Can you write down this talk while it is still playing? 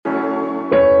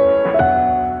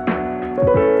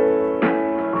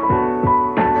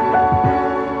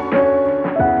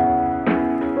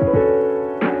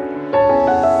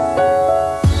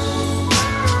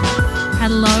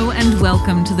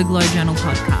to the Glow Journal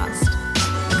podcast,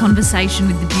 a conversation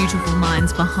with the beautiful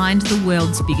minds behind the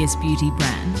world's biggest beauty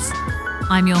brands.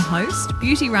 I'm your host,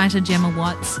 beauty writer Gemma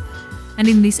Watts, and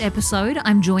in this episode,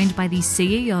 I'm joined by the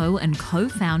CEO and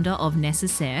co-founder of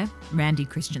Necessaire, Randi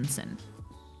Christensen.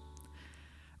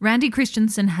 Randi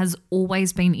Christensen has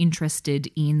always been interested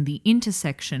in the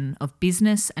intersection of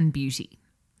business and beauty.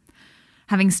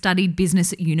 Having studied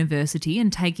business at university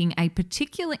and taking a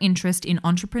particular interest in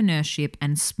entrepreneurship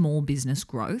and small business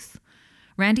growth,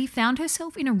 Randi found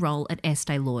herself in a role at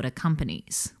Estee Lauder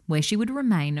Companies, where she would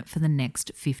remain for the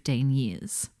next 15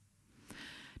 years.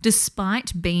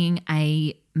 Despite being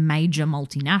a major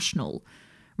multinational,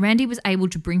 Randi was able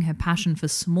to bring her passion for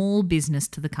small business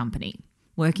to the company,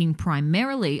 working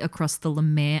primarily across the La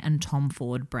Mer and Tom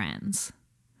Ford brands.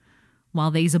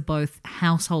 While these are both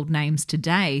household names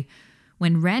today,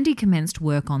 when Randi commenced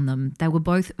work on them, they were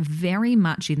both very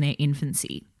much in their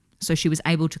infancy, so she was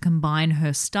able to combine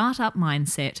her startup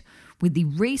mindset with the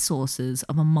resources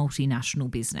of a multinational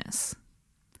business.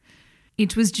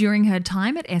 It was during her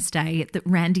time at Estee that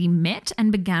Randi met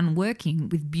and began working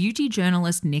with beauty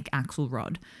journalist Nick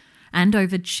Axelrod, and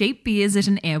over cheap beers at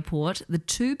an airport, the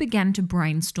two began to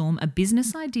brainstorm a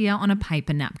business idea on a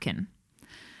paper napkin.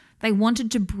 They wanted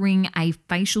to bring a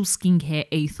facial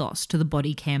skincare ethos to the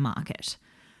body care market,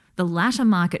 the latter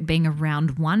market being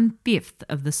around 1/5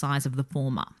 of the size of the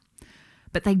former.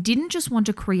 But they didn't just want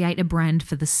to create a brand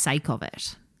for the sake of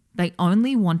it. They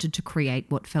only wanted to create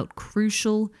what felt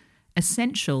crucial,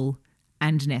 essential,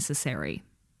 and necessary.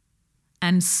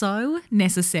 And so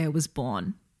Necessaire was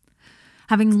born.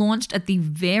 Having launched at the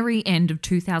very end of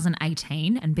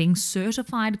 2018 and being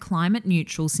certified climate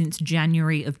neutral since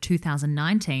January of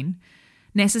 2019,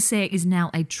 Necessaire is now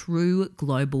a true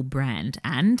global brand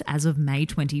and, as of May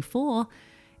 24,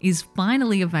 is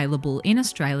finally available in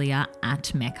Australia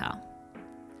at Mecca.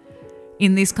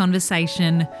 In this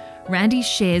conversation, Randi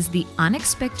shares the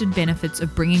unexpected benefits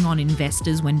of bringing on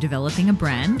investors when developing a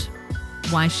brand,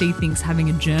 why she thinks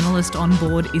having a journalist on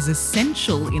board is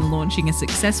essential in launching a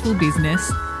successful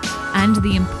business, and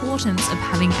the importance of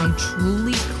having a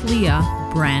truly clear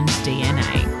brand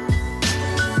DNA.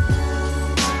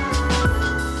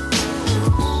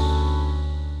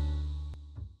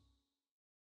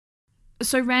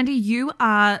 So Randi, you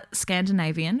are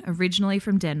Scandinavian, originally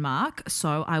from Denmark,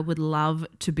 so I would love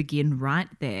to begin right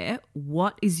there.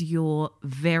 What is your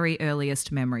very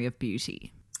earliest memory of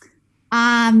beauty?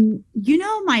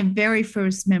 My very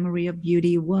first memory of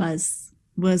beauty was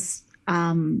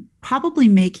probably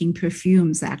making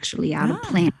perfumes actually out of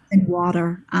plants and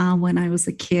water when I was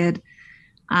a kid.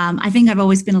 I think I've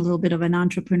always been a little bit of an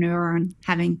entrepreneur, and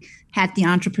having had the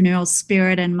entrepreneurial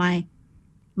spirit, and my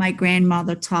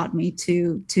grandmother taught me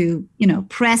to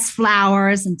press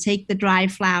flowers and take the dry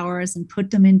flowers and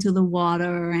put them into the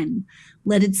water and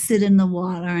let it sit in the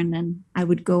water. And then I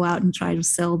would go out and try to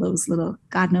sell those little,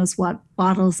 God knows what,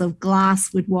 bottles of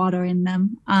glass with water in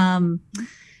them.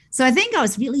 So I think I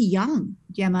was really young,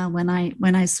 Gemma, when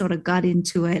I sort of got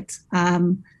into it.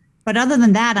 But other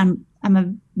than that, I'm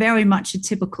a very much a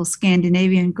typical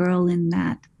Scandinavian girl in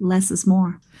that less is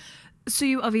more. So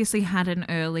you obviously had an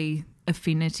early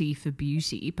affinity for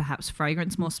beauty, perhaps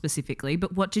fragrance more specifically,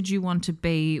 but what did you want to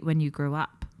be when you grew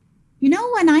up?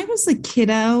 When I was a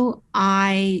kiddo,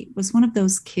 I was one of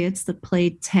those kids that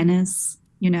played tennis,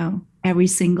 every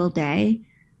single day.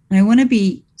 And I want to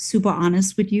be super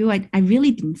honest with you. I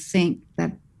really didn't think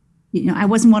that, I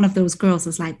wasn't one of those girls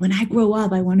that's like, when I grow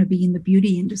up, I want to be in the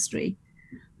beauty industry.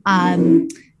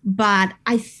 But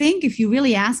I think if you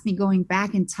really ask me going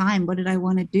back in time, what did I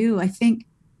want to do? I think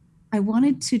I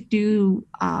wanted to do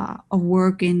a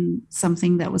work in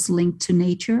something that was linked to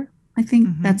nature. I think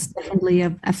that's definitely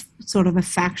a sort of a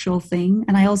factual thing.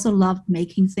 And I also loved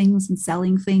making things and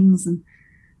selling things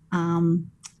and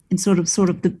sort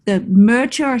of the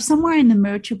merger, somewhere in the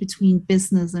merger between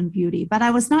business and beauty. But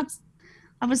I was not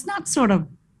sort of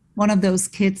one of those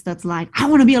kids that's like, I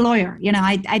want to be a lawyer.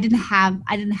 I didn't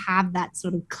have that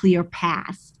sort of clear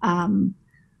path.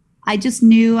 I just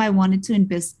knew I wanted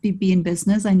to be in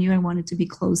business. I knew I wanted to be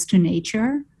close to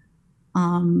nature.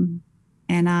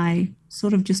 And I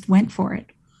sort of just went for it.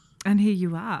 And here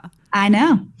you are. I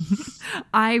know.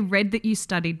 I read that you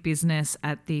studied business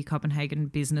at the Copenhagen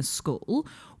Business School.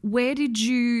 Where did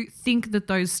you think that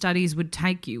those studies would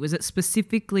take you? Was it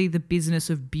specifically the business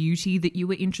of beauty that you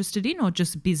were interested in, or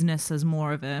just business as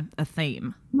more of a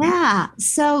theme? Yeah.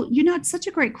 So, it's such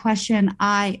a great question.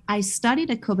 I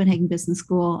studied at Copenhagen Business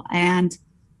School, and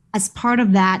as part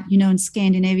of that, in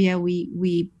Scandinavia,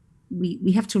 we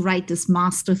have to write this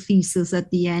master thesis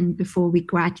at the end before we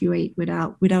graduate with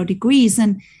our degrees.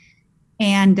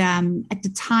 And at the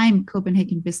time,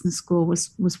 Copenhagen Business School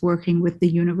was working with the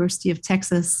University of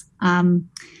Texas, and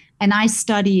I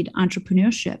studied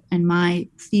entrepreneurship, and my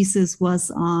thesis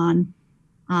was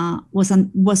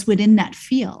within that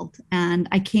field. And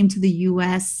I came to the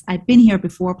U.S. I'd been here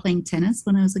before playing tennis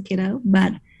when I was a kiddo,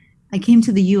 but I came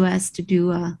to the U.S. to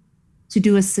do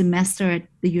a semester at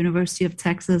the University of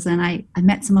Texas, and I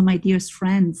met some of my dearest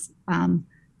friends,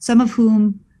 some of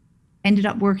whom ended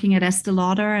up working at Estee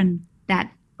Lauder, and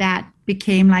that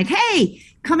became like, hey,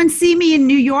 come and see me in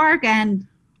New York. And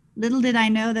little did I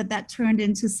know that turned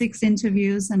into 6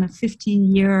 interviews and a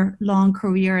 15-year-long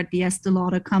career at the Estee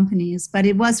Lauder companies. But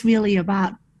it was really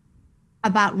about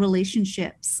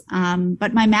relationships.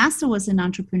 But my master was in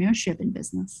entrepreneurship in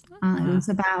business. It was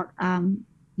about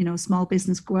small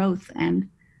business growth. And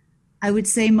I would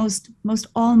say most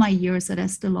all my years at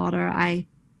Estee Lauder, I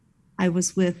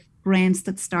was with brands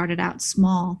that started out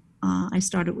small. I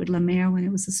started with La Mer when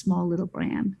it was a small little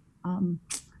brand.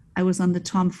 I was on the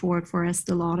Tom Ford for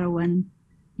Estee Lauder when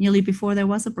nearly before there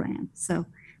was a brand. So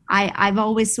I've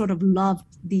always sort of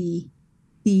loved the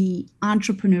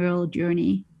entrepreneurial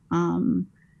journey. And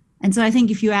so I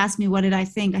think if you ask me what did I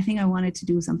think I wanted to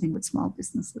do something with small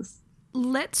businesses.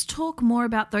 Let's talk more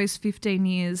about those 15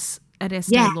 years at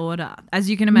Estee Lauder.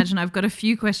 As you can imagine, I've got a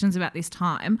few questions about this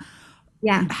time.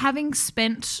 Yeah. Having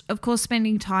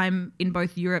spending time in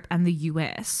both Europe and the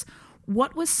US,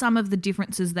 what were some of the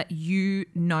differences that you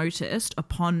noticed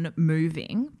upon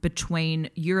moving between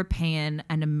European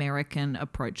and American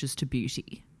approaches to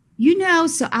beauty?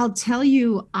 So I'll tell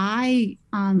you, I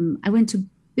went to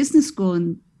business school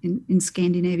in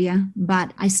Scandinavia,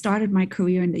 but I started my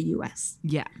career in the US.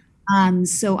 Yeah.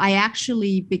 So I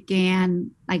actually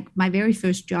began, like, my very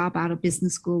first job out of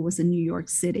business school was in New York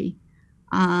City.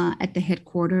 At the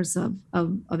headquarters of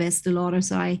Estee Lauder.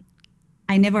 So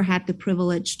I never had the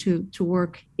privilege to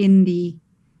work in the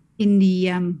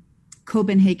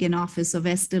Copenhagen office of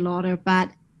Estee Lauder,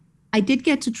 but I did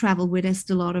get to travel with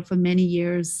Estee Lauder for many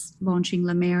years, launching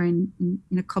La Mer in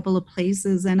a couple of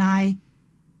places. And I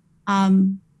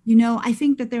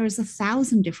think that there is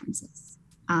 1,000 differences.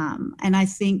 And I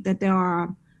think that there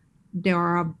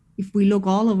are, if we look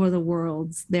all over the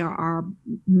world, there are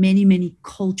many, many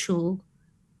cultural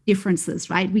differences,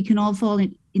 right? We can all fall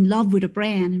in love with a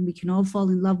brand and we can all fall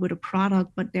in love with a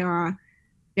product, but there are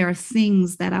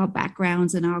things that our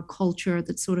backgrounds and our culture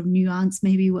that sort of nuance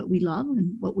maybe what we love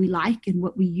and what we like and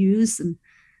what we use and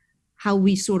how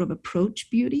we sort of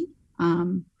approach beauty.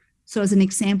 So as an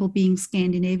example, being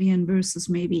Scandinavian versus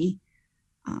maybe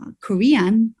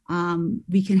Korean,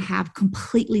 we can have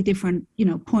completely different,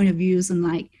 point of views. And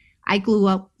like, I grew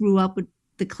up with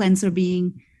the cleanser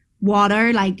being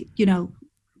water, like,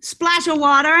 splash of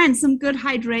water and some good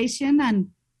hydration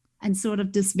and sort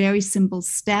of this very simple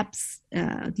steps,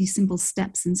 these simple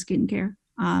steps in skincare.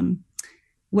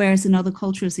 Whereas in other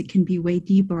cultures, it can be way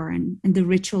deeper and the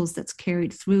rituals that's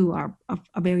carried through are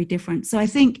very different. So I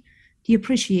think the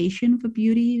appreciation for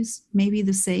beauty is maybe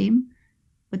the same,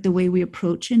 but the way we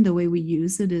approach it and the way we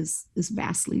use it is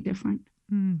vastly different.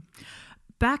 Mm.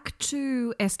 Back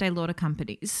to Estee Lauder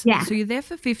companies. Yeah. So you're there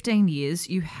for 15 years.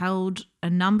 You held a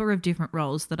number of different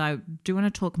roles that I do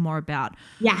want to talk more about.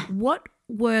 Yeah. What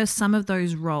were some of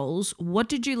those roles? What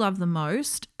did you love the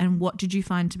most? And what did you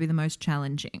find to be the most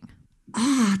challenging?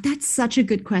 That's such a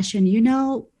good question.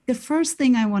 The first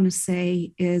thing I want to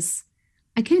say is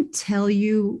I can't tell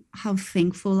you how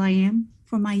thankful I am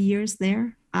for my years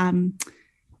there. I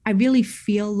really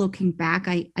feel, looking back,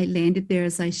 I landed there,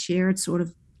 as I shared, sort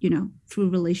of,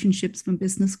 through relationships from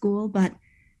business school, but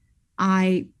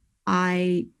I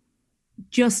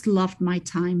just loved my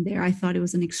time there. I thought it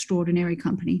was an extraordinary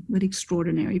company with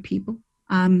extraordinary people.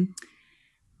 I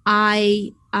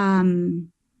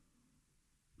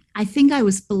think I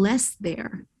was blessed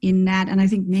there in that, and I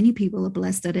think many people are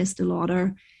blessed at Estee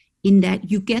Lauder in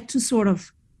that you get to sort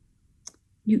of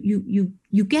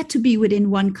you get to be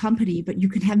within one company, but you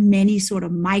can have many sort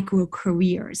of micro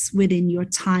careers within your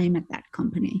time at that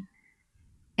company.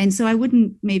 And so I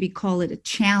wouldn't maybe call it a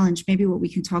challenge. Maybe what we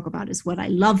can talk about is what I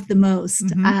love the most.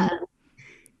 Mm-hmm.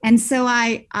 And so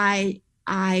I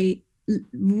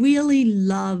really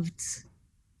loved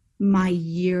my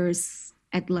years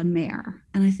at La Mer.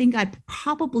 And I think I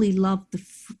probably loved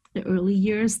the early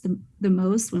years the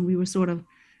most, when we were sort of,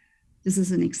 this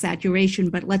is an exaggeration,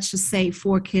 but let's just say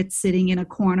 4 kids sitting in a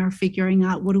corner figuring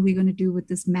out what are we going to do with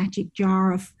this magic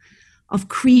jar of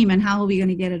cream, and how are we going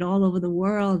to get it all over the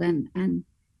world and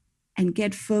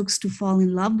get folks to fall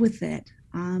in love with it.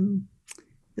 It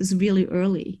was really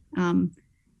early. And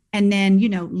then,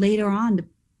 later on,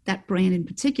 that brand in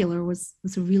particular was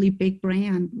a really big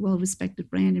brand, well-respected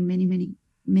brand in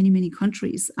many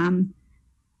countries.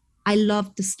 I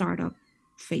loved the startup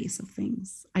phase of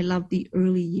things. I love the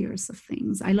early years of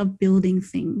things. I love building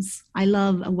things. I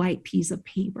love a white piece of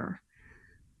paper.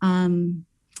 Um,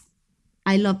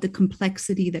 I love the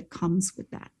complexity that comes with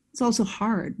that. It's also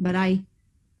hard, but I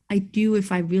do,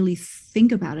 if I really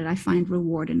think about it, I find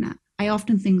reward in that. I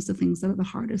often think the things that are the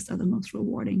hardest are the most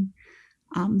rewarding.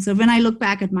 So when I look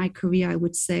back at my career, I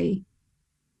would say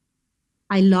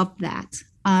I love that.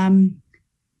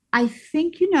 I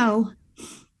think,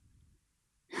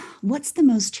 what's the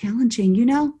most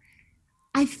challenging?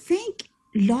 I think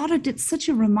Lauder did such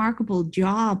a remarkable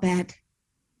job at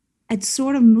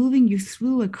sort of moving you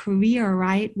through a career,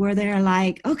 right? Where they're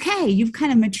like, okay, you've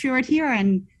kind of matured here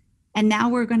and now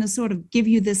we're going to sort of give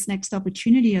you this next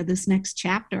opportunity or this next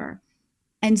chapter.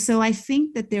 And so I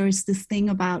think that there is this thing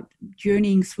about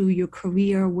journeying through your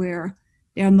career where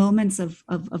there are moments of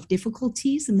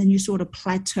difficulties and then you sort of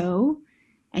plateau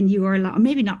and you are,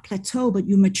 maybe not plateau, but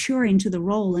you mature into the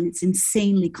role and it's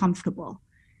insanely comfortable.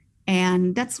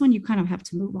 And that's when you kind of have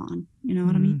to move on. You know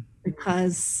what I mean?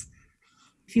 Because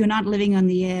if you're not living on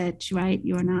the edge, right,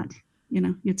 you're not,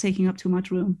 you're taking up too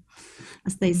much room,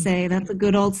 as they say. That's a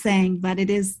good old saying, but it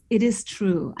is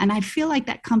true. And I feel like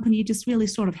that company just really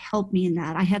sort of helped me in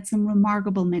that. I had some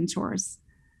remarkable mentors,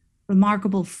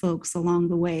 remarkable folks along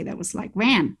the way that was like,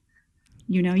 Ran,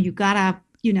 you gotta,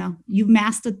 you've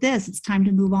mastered this. It's time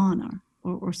to move on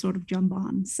or sort of jump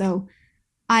on. So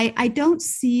I don't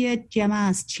see it, Gemma,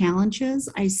 as challenges.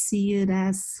 I see it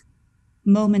as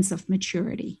moments of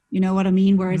maturity. You know what I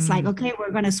mean? Where it's like, okay,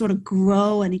 we're going to sort of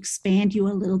grow and expand you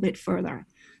a little bit further.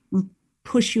 We'll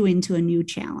push you into a new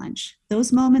challenge.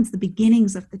 Those moments, the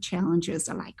beginnings of the challenges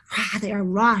are like, they're a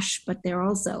rush, but they're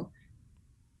also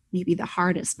maybe the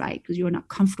hardest, right? Because you're not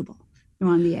comfortable.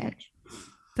 You're on the edge.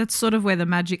 That's sort of where the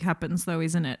magic happens though,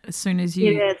 isn't it? As soon as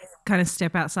you kind of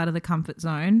step outside of the comfort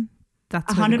zone,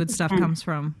 that's 100%. Where the good stuff comes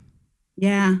from.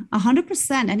 Yeah,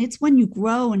 100%. And it's when you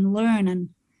grow and learn and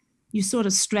you sort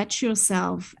of stretch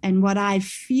yourself. And what I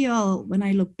feel when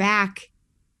I look back,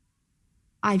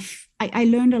 I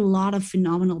learned a lot of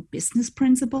phenomenal business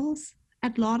principles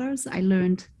at Lauders. I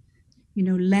learned,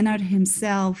 Leonard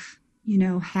himself,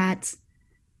 had,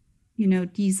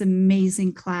 these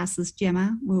amazing classes,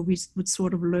 Gemma, where we would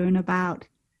sort of learn about,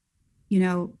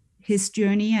 his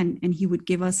journey and he would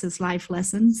give us his life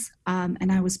lessons.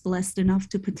 And I was blessed enough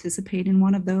to participate in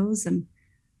one of those. And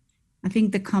I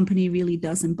think the company really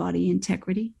does embody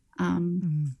integrity.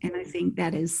 And I think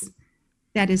that is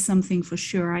something for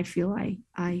sure. I feel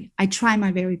I try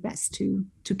my very best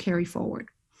to carry forward.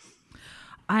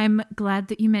 I'm glad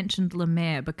that you mentioned Le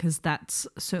Maire because that's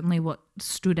certainly what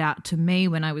stood out to me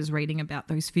when I was reading about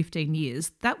those 15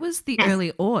 years. That was the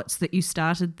early aughts that you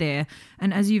started there.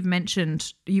 And as you've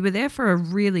mentioned, you were there for a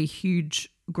really huge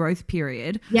growth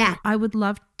period. Yeah. I would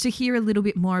love to hear a little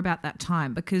bit more about that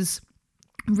time because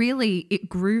really it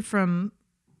grew from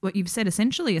what you've said,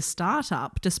 essentially a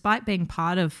startup, despite being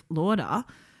part of Lauder.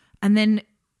 And then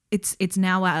it's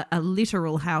now a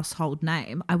literal household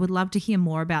name. I would love to hear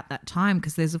more about that time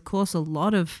because there's, of course, a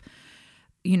lot of,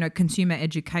 consumer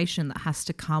education that has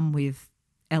to come with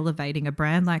elevating a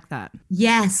brand like that.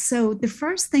 Yes. So the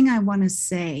first thing I want to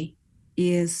say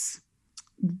is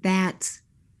that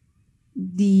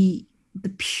the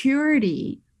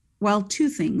purity, well, two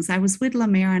things. I was with Le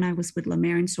Maire and I was with Le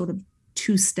Maire in sort of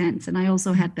two stints. And I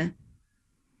also had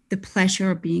the pleasure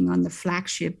of being on the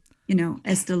flagship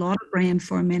Estée Lauder brand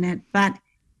for a minute, but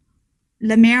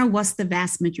Le Maire was the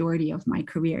vast majority of my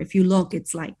career. If you look,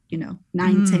 it's like, 10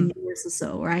 years or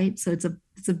so, right? So it's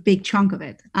a big chunk of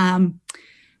it. I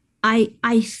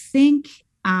think,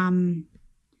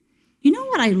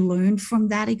 what I learned from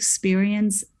that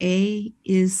experience,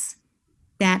 is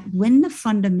that when the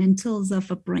fundamentals of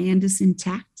a brand is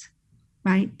intact,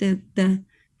 right? The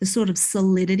sort of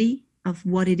solidity of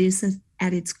what it is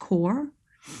at its core,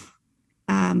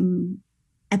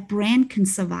 a brand can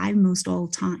survive most all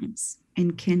times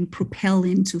and can propel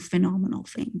into phenomenal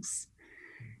things.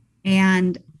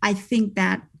 And I think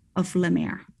that of Le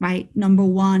Maire, right? Number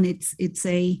one, it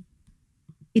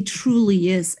truly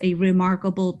is a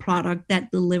remarkable product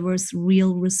that delivers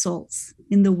real results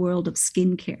in the world of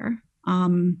skincare.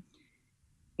 And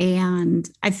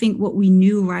I think what we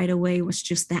knew right away was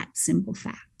just that simple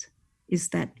fact, is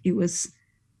that it was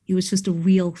just a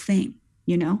real thing,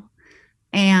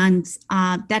 And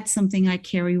that's something I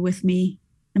carry with me.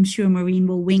 I'm sure Maureen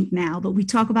will wink now, but we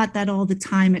talk about that all the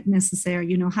time at Necessaire.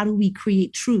 How do we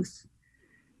create truth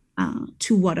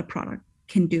to what a product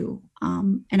can do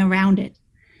and around it?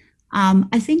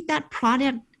 I think that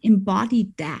product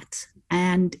embodied that.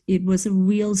 And it was a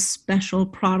real special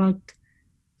product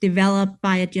developed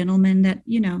by a gentleman that,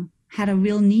 had a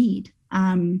real need.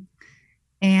 And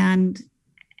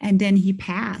then he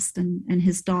passed, and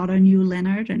his daughter knew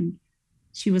Leonard, and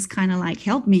she was kind of like,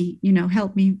 help me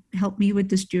with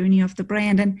this journey of the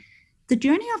brand. And the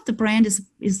journey of the brand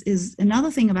is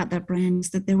another thing about that brand, is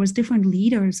that there was different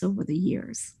leaders over the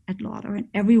years at Lauder, and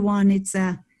everyone, it's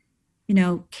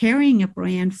carrying a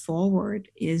brand forward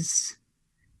is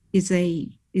a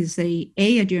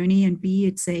journey, and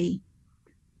B,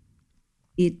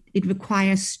 it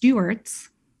requires stewards,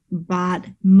 but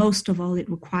most of all, it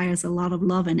requires a lot of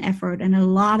love and effort and a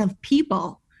lot of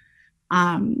people.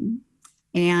 And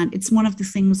it's one of the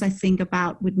things I think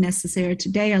about with Necessaire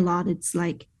today a lot. It's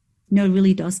like, it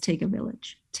really does take a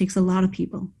village. It takes a lot of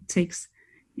people. It takes,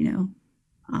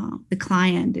 the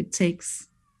client. It takes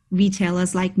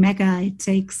retailers like Mecca. It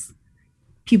takes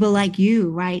people like you,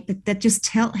 right? That just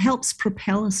helps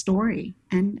propel a story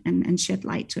and shed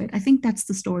light to it. I think that's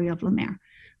the story of La Mer,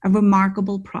 a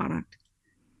remarkable product,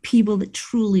 people that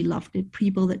truly loved it,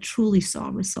 people that truly saw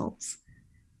results,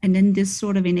 and then this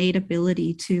sort of innate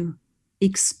ability to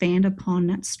expand upon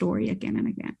that story again and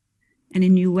again, and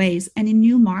in new ways and in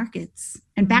new markets.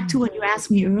 And back to what you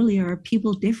asked me earlier, are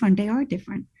people different? They are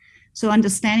different. So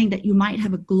understanding that you might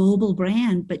have a global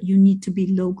brand, but you need to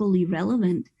be locally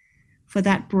relevant for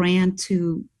that brand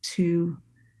to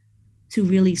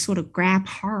really sort of grab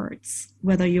hearts,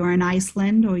 whether you're in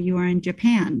Iceland or you are in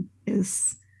Japan,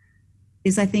 is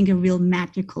I think a real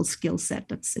magical skill set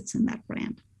that sits in that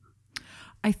brand.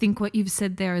 I think what you've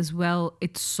said there as well,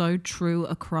 it's so true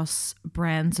across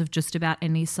brands of just about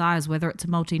any size, whether it's a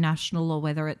multinational or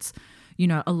whether it's,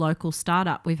 a local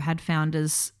startup. We've had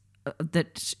founders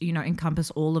that,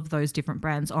 encompass all of those different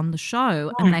brands on the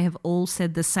show, and they have all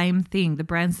said the same thing. The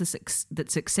brands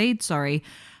that succeed,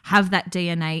 have that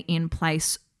DNA in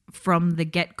place from the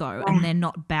get-go, and they're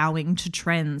not bowing to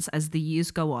trends as the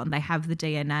years go on. They have the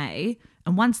DNA,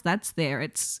 and once that's there,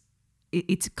 it's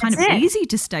kind of easy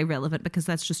to stay relevant because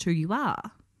that's just who you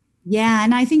are. Yeah,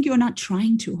 and I think you're not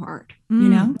trying too hard,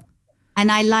 And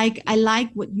I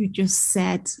like what you just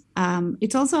said.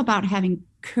 It's also about having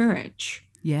courage.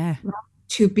 Yeah.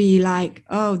 To be like,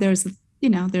 oh, there's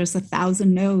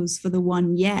 1,000 no's for the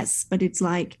one yes, but it's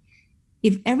like,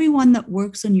 if everyone that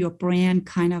works on your brand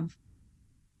kind of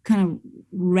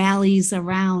rallies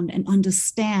around and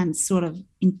understands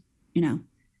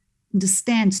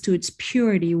understands to its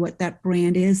purity what that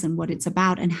brand is and what it's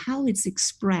about and how it's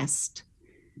expressed,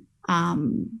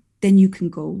 then you can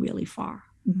go really far.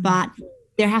 Mm-hmm. But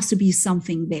there has to be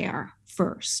something there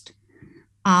first.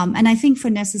 And I think for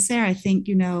Necessaire, I think,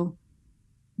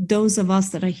 those of us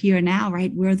that are here now,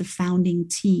 right, we're the founding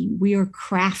team. We are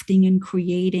crafting and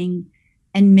creating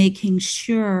and making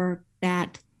sure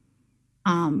that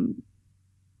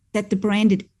that the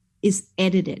brand is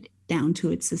edited down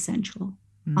to its essential,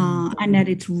 and that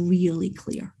it's really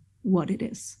clear what it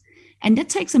is. And that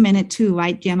takes a minute too,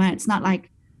 right, Gemma? It's not like,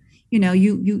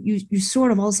 you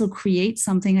sort of also create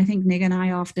something. I think Nick and I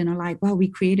often are like, well, we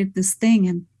created this thing,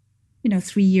 and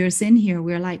 3 years in here,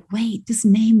 we're like, wait, this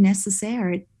name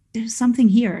Necessaire, there's something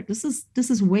here. This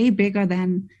is way bigger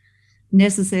than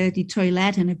Necessaire de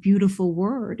Toilette and a beautiful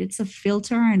word. It's a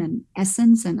filter and an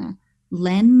essence and a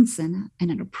lens and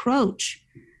an approach.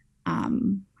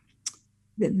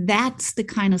 That's the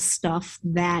kind of stuff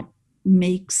that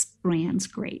makes brands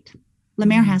great. La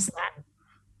Mer has that.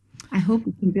 I hope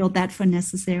we can build that for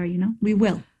Necessaire, we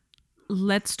will.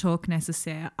 Let's talk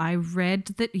Necessaire. I read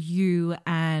that you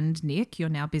and Nick, your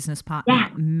now business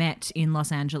partner, met in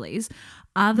Los Angeles.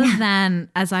 Other than,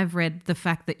 as I've read, the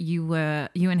fact that you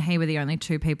and he were the only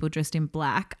two people dressed in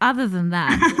black, other than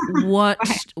that,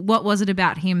 what was it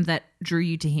about him that drew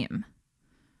you to him?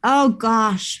 Oh,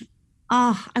 gosh.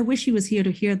 Oh, I wish he was here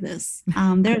to hear this.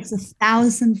 There's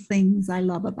 1,000 things I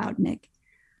love about Nick.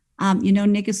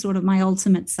 Nick is sort of my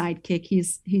ultimate sidekick.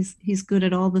 He's good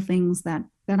at all the things that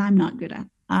I'm not good at.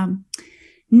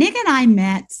 Nick and I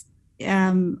met.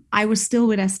 I was still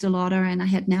with Estée Lauder, and I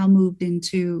had now moved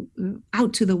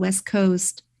out to the West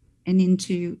Coast and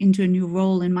into a new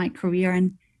role in my career.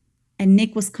 And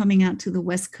Nick was coming out to the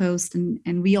West Coast,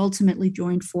 and we ultimately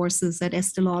joined forces at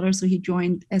Estée Lauder. So he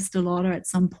joined Estée Lauder at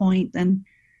some point, and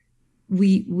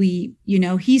we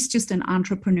he's just an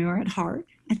entrepreneur at heart,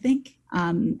 I think.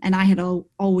 And I had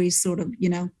always sort of,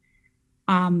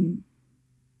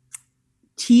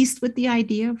 teased with the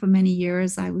idea for many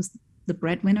years. I was the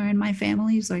breadwinner in my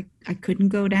family, so I couldn't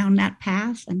go down that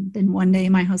path. And then one day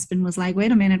my husband was like,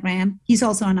 wait a minute, Ram. He's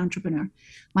also an entrepreneur.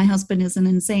 My husband is an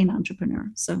insane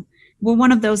entrepreneur. So we're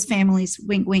one of those families,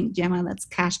 wink, wink, Gemma, that's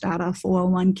cashed out our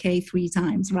 401k 3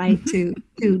 times, right, to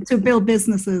build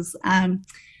businesses.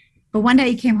 But one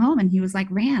day he came home and he was like,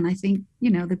 Ran, I think,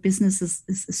 the business is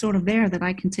sort of there that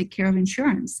I can take care of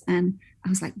insurance. And I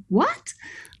was like, what?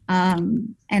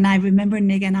 And I remember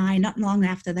Nick and I, not long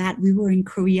after that, we were in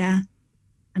Korea.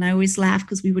 And I always laugh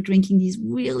because we were drinking these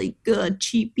really good,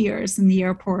 cheap beers in the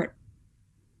airport.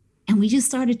 And we just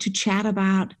started to chat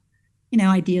about,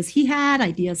 ideas he had,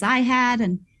 ideas I had.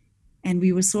 And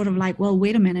we were sort of like, well,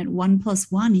 wait a minute, 1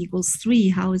 + 1 = 3.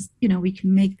 How is, we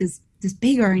can make this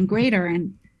bigger and greater.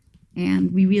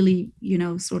 And we really,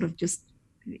 sort of just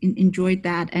enjoyed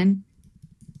that. And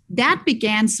that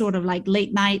began sort of like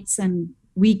late nights and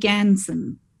weekends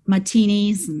and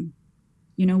martinis. And,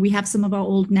 we have some of our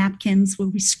old napkins where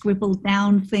we scribbled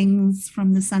down things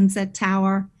from the Sunset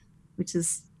Tower, which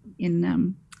is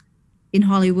in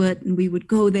Hollywood. And we would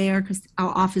go there because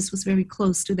our office was very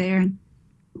close to there.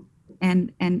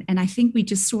 And I think we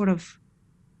just sort of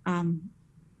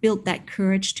built that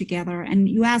courage together. And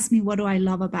you asked me, what do I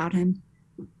love about him?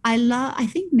 I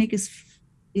think Nick is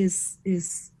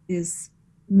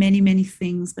many, many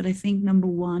things, but I think number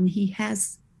one, he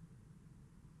has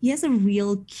a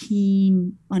real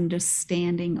keen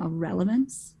understanding of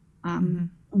relevance.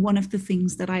 One of the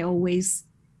things that I always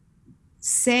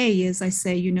say is,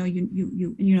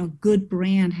 a good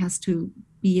brand has to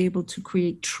be able to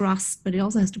create trust, but it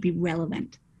also has to be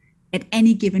relevant at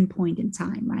any given point in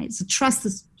time, right? So trust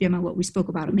is, Gemma, what we spoke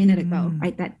about a minute ago,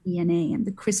 right? That DNA and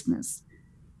the Christmas.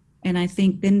 And I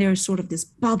think then there's sort of this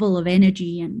bubble of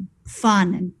energy and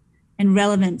fun and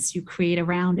relevance you create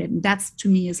around it. And that's, to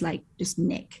me, is like just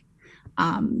Nick.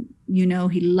 He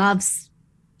loves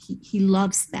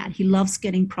that. He loves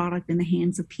getting product in the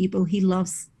hands of people. He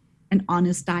loves an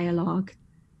honest dialogue.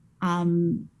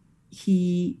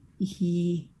 He's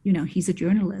a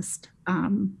journalist.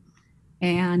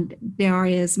 And there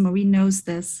is, Maureen knows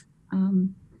this,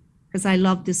 because I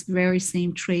love this very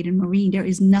same trait in Maureen. There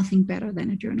is nothing better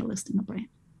than a journalist in a brand.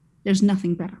 There's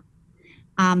nothing better.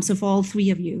 So for all three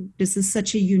of you, this is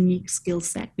such a unique skill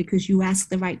set because you ask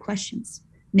the right questions.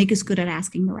 Nick is good at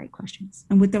asking the right questions.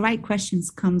 And with the right questions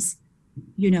comes,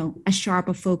 a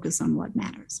sharper focus on what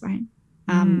matters, right?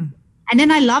 And then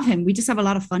I love him. We just have a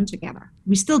lot of fun together.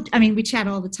 We chat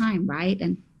all the time, right?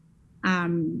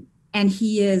 And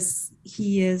he's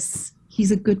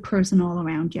a good person all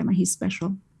around, Gemma. He's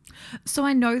special. So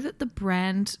I know that the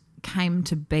brand came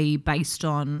to be based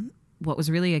on what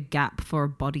was really a gap for a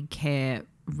body care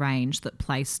range that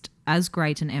placed as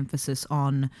great an emphasis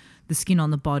on the skin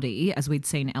on the body as we'd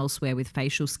seen elsewhere with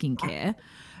facial skincare.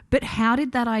 But how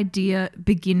did that idea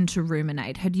begin to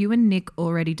ruminate? Had you and Nick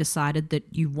already decided that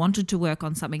you wanted to work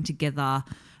on something together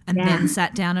and then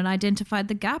sat down and identified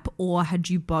the gap? Or had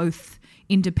you both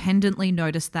independently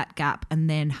noticed that gap and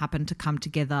then happened to come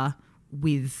together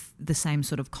with the same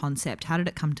sort of concept? How did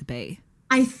it come to be?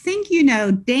 I think,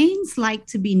 Danes like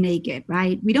to be naked,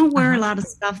 right? We don't wear a lot of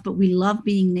stuff, but we love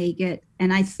being naked.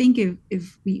 And I think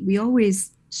if we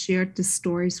always shared this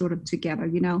story sort of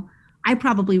together, I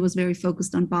probably was very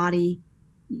focused on body.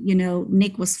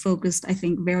 Nick was focused, I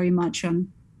think, very much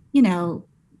on,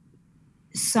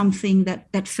 something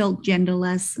that felt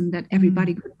genderless and that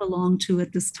everybody could belong to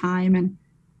at this time.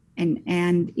 And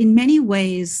in many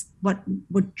ways, what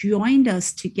joined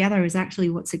us together is actually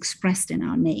what's expressed in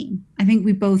our name. I think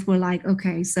we both were like,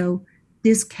 okay, so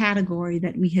this category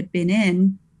that we had been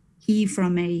in, he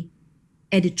from a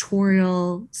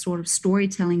editorial sort of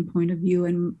storytelling point of view,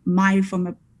 and my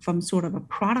from sort of a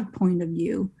product point of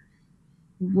view,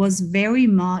 was very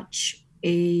much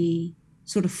a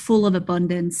sort of full of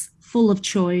abundance, full of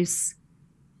choice,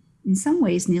 in some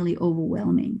ways nearly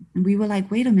overwhelming. And we were like,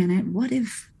 wait a minute, what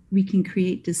if we can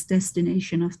create this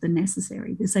destination of the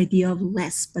necessary, this idea of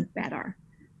less but better?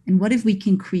 And what if we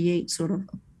can create sort of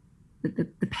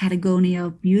the Patagonia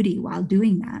of beauty while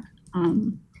doing that?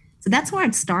 So that's where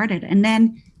it started. And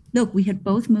then, look, we had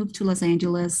both moved to Los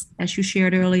Angeles. As you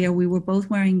shared earlier, we were both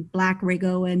wearing black Rick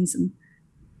Owens, and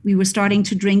we were starting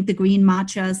to drink the green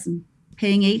matchas and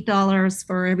paying $8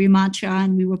 for every matcha.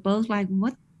 And we were both like,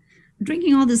 what? We're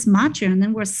drinking all this matcha and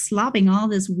then we're slobbing all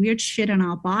this weird shit in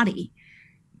our body.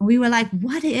 And we were like,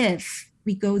 what if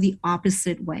we go the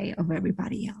opposite way of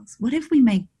everybody else? What if we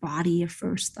make body a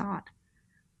first thought?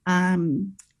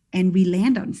 And we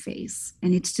land on face.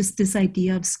 And it's just this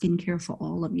idea of skincare for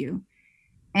all of you.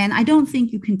 And I don't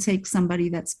think you can take somebody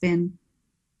that's been,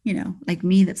 like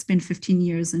me, that's been 15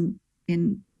 years in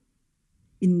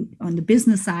on the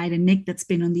business side, and Nick that's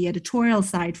been on the editorial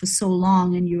side for so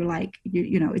long, and you're like,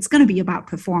 it's going to be about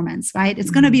performance, right? It's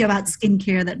going to be about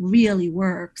skincare that really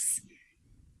works.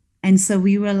 And so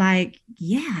we were like,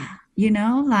 yeah,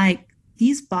 like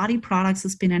these body products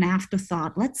has been an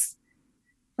afterthought. Let's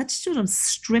sort of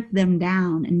strip them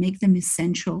down and make them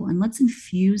essential, and let's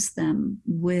infuse them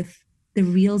with the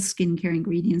real skincare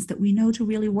ingredients that we know to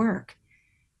really work.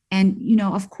 And,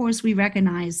 of course, we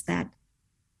recognize that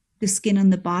the skin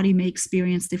and the body may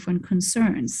experience different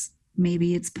concerns.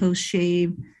 Maybe it's post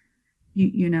shave,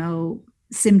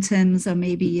 symptoms, or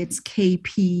maybe it's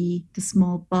KP, the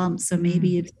small bumps, or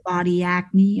maybe it's body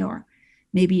acne, or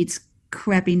maybe it's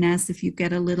crappiness if you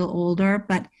get a little older.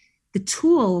 But the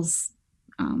tools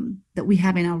that we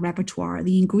have in our repertoire,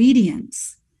 the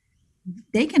ingredients,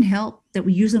 they can help, that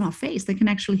we use on our face, they can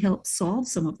actually help solve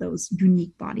some of those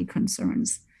unique body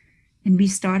concerns. And we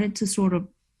started to sort of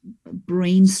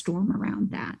brainstorm around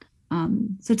that.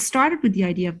 So it started with the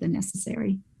idea of the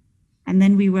necessary. And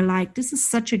then we were like, this is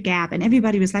such a gap. And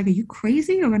everybody was like, are you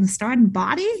crazy? You're going to start in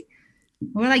body?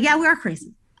 We're like, yeah, we are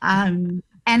crazy. And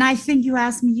I think you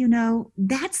asked me,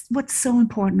 that's what's so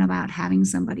important about having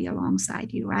somebody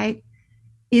alongside you, right?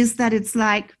 Is that it's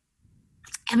like,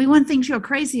 everyone thinks you're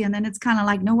crazy. And then it's kind of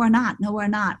like, no, we're not,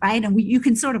 right? And you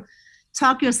can sort of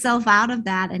talk yourself out of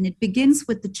that. And it begins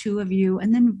with the two of you.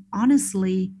 And then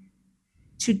honestly,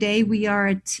 today we are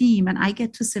a team, and I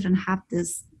get to sit and have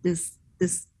this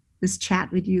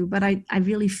chat with you. But I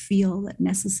really feel that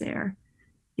Necessaire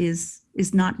is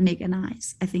not Nick and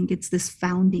I's. I think it's this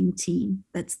founding team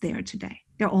that's there today.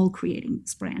 They're all creating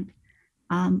this brand.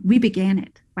 We began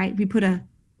it, right? We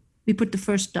put the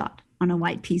first dot on a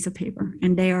white piece of paper,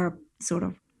 and they are sort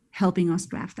of helping us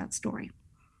draft that story.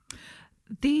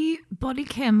 The body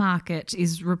care market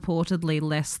is reportedly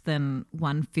less than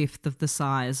 1/5 of the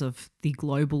size of the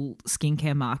global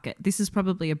skincare market. This is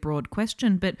probably a broad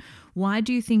question, but why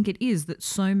do you think it is that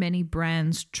so many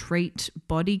brands treat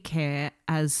body care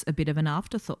as a bit of an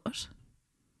afterthought?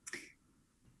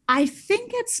 I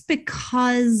think it's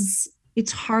because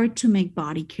it's hard to make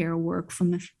body care work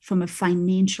from a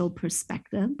financial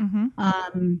perspective.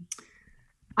 Mm-hmm.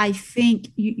 I think,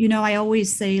 I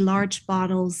always say large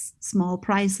bottles, small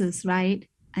prices, right?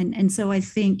 And so I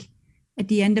think at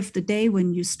the end of the day,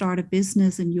 when you start a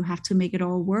business and you have to make it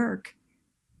all work,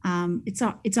 it's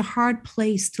a hard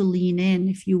place to lean in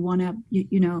if you want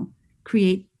to,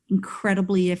 create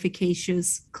incredibly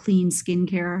efficacious, clean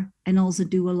skincare, and also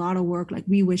do a lot of work like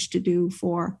we wish to do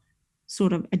for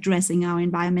sort of addressing our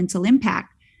environmental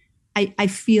impact. I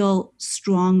feel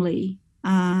strongly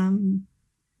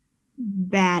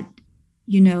that,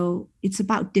 it's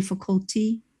about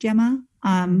difficulty, Gemma.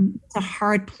 It's a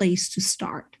hard place to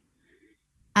start.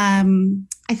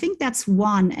 I think that's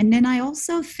one. And then I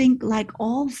also think, like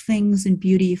all things in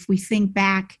beauty, if we think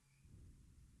back,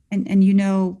 and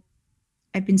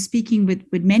I've been speaking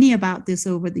with many about this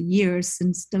over the years,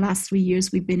 since the last 3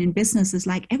 years we've been in business, is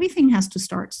like everything has to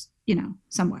start,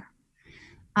 somewhere.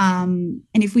 And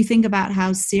if we think about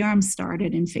how serums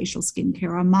started in facial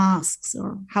skincare, or masks,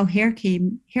 or how hair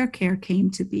care came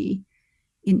to be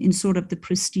in sort of the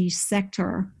prestige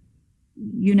sector,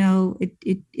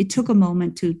 it took a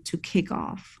moment to kick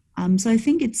off. So I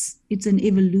think it's an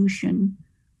evolution,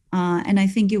 and I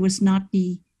think it was not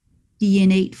the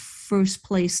innate first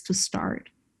place to start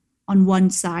on one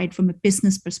side from a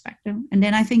business perspective, and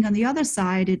then I think on the other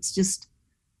side, it's just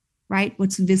right.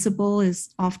 What's visible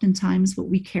is oftentimes what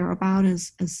we care about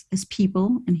as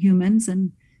people and humans,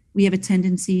 and we have a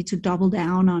tendency to double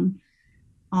down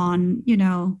on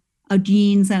our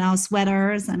jeans and our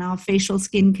sweaters and our facial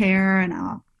skincare and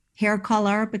our hair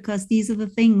color, because these are the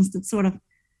things that sort of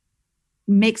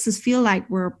makes us feel like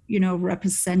we're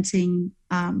representing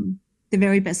the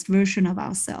very best version of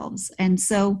ourselves. And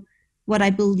so what I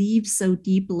believe so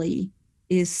deeply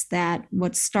is that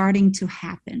what's starting to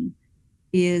happen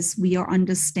is we are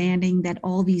understanding that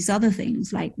all these other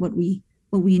things, like what we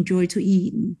enjoy to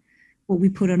eat and what we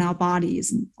put on our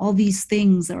bodies, and all these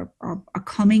things are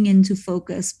coming into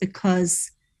focus,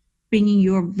 because bringing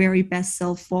your very best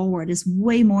self forward is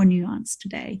way more nuanced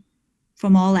today,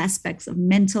 from all aspects of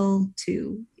mental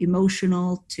to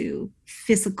emotional to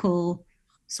physical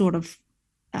sort of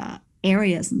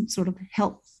areas, and sort of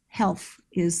health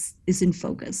is in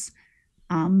focus.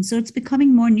 So it's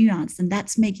becoming more nuanced, and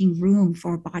that's making room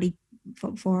for a body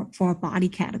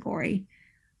category.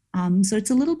 So it's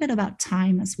a little bit about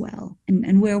time as well,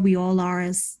 and where we all are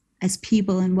as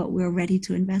people, and what we're ready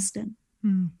to invest in.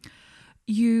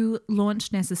 You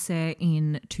launched Necessaire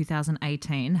in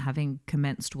 2018, having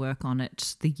commenced work on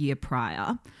it the year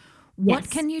prior. What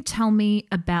can you tell me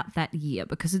about that year?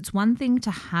 Because it's one thing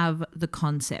to have the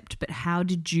concept, but how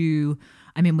did you,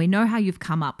 we know how you've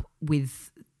come up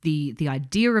with the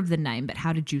idea of the name, but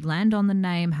how did you land on the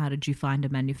name? How did you find a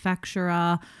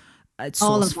manufacturer?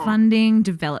 Source funding,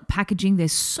 develop packaging.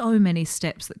 There's so many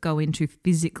steps that go into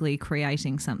physically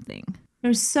creating something.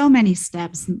 There's so many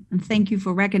steps, and thank you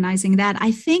for recognizing that.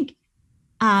 I think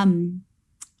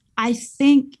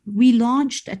we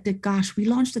launched at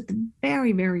the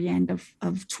very, very end of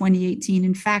 2018.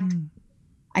 In fact,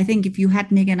 I think if you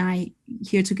had Nick and I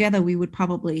here together, we would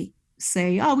probably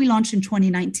say, oh, we launched in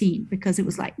 2019, because it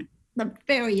was like the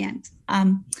very end.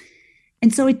 And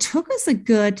so it took us a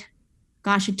good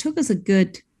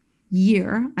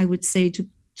year, I would say, to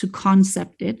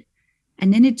concept it.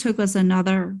 And then it took us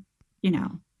another,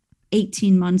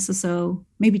 18 months or so,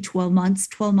 maybe 12 months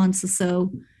or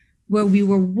so, where we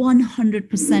were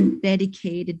 100%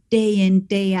 dedicated day in,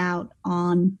 day out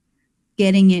on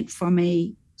getting it from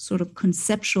a sort of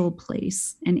conceptual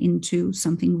place and into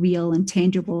something real and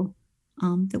tangible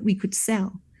that we could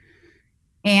sell.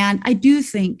 And I do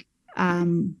think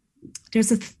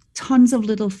there's tons of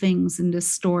little things in this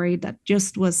story that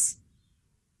just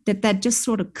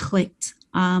sort of clicked.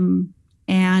 And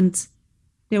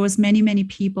there was many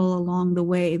people along the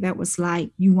way that was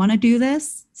like, you want to do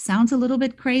this? Sounds a little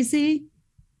bit crazy,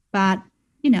 but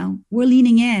we're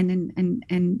leaning in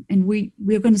and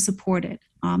we're going to support it.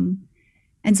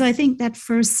 And so I think that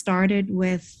first started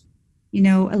with,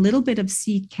 a little bit of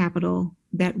seed capital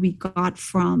that we got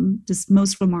from this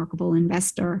most remarkable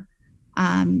investor,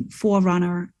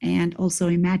 Forerunner, and also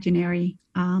Imaginary.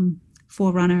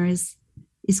 Forerunner is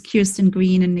Kirsten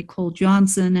Green and Nicole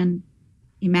Johnson, and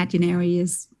Imaginary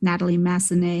is Natalie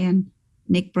Massenet and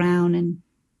Nick Brown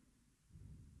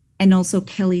and also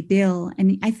Kelly Dill.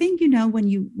 And I think, when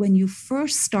you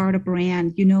first start a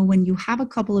brand, when you have a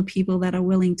couple of people that are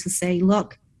willing to say,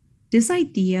 look, this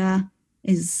idea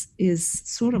is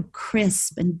sort of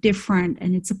crisp and different,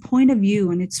 and it's a point of view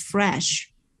and it's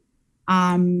fresh.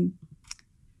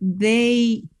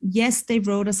 They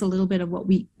wrote us a little bit of what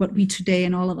we today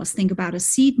and all of us think about as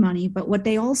seed money, but what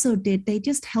they also did, they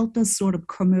just helped us sort of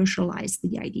commercialize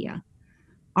the idea.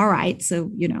 All right, so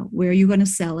where are you going to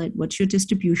sell it? What's your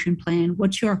distribution plan?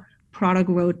 What's your product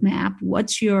roadmap?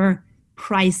 What's your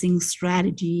pricing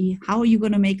strategy? How are you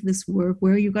going to make this work?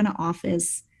 Where are you going to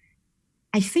office?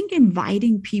 I think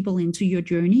inviting people into your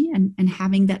journey and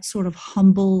having that sort of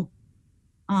humble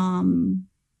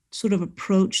sort of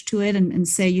approach to it and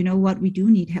say, you know what, we do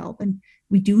need help and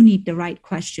we do need the right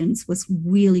questions was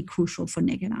really crucial for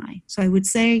Nick and I. So I would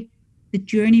say the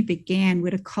journey began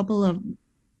with a couple of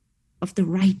the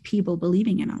right people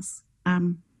believing in us.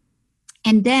 And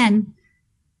then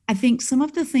I think some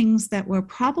of the things that we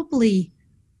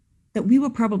were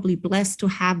probably blessed to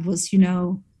have was,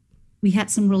 we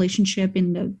had some relationship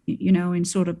in the, in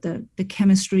sort of the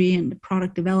chemistry and the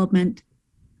product development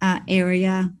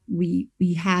area. We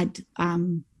had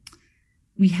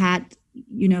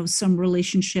some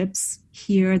relationships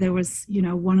here. There was,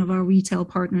 one of our retail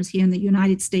partners here in the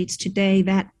United States today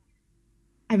that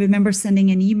I remember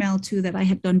sending an email to that I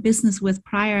had done business with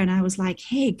prior. And I was like,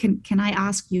 hey, can I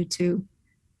ask you to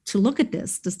look at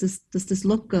this? Does this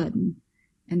look good?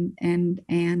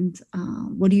 And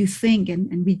what do you think?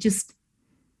 And we just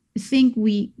think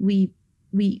we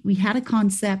had a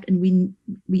concept and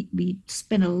we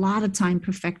spent a lot of time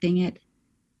perfecting it.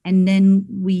 And then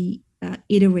we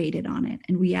iterated on it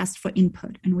and we asked for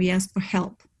input and we asked for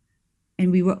help and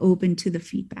we were open to the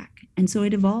feedback. And so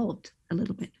it evolved a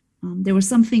little bit. There were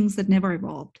some things that never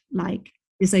evolved, like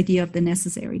this idea of the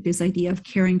necessary, this idea of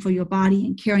caring for your body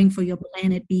and caring for your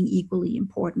planet being equally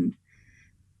important.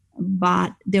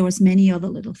 But there was many other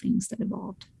little things that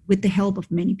evolved with the help of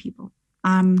many people.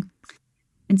 And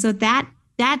so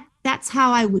that's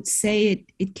how I would say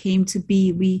it came to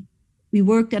be. We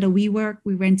worked at a WeWork.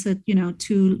 We rented,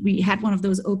 we had one of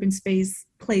those open space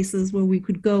places where we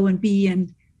could go and be,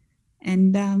 and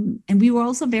we were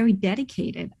also very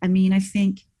dedicated. I mean, I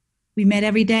think we met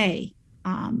every day.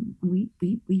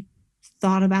 We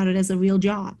thought about it as a real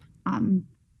job. And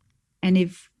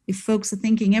if folks are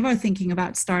ever thinking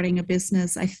about starting a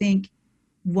business, I think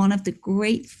one of the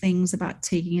great things about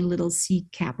taking a little seed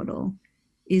capital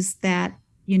is that,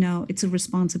 it's a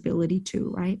responsibility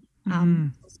too, right?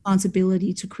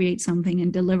 Responsibility to create something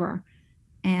and deliver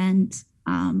and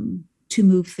to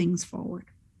move things forward.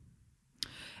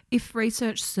 If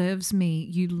research serves me,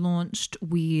 you launched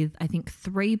with, I think,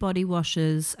 3 body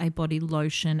washes, a body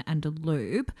lotion and a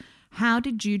lube. How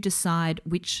did you decide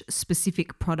which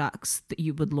specific products that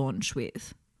you would launch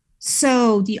with?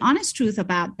 So the honest truth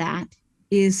about that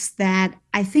is that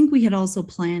I think we had also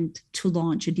planned to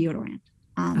launch a deodorant.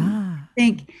 I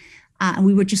think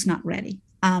we were just not ready.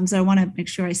 So I want to make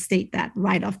sure I state that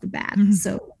right off the bat. Mm-hmm.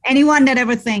 So anyone that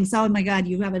ever thinks, oh my God,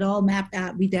 you have it all mapped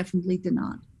out, we definitely did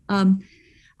not.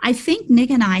 I think Nick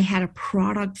and I had a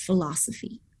product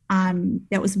philosophy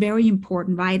that was very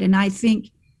important, right? And I think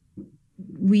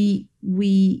we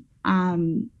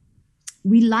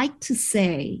like to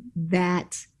say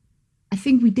that I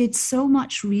think we did so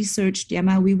much research,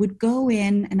 Gemma. We would go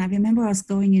in, and I remember us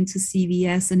going into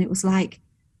CVS, and it was like,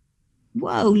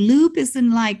 whoa, lube is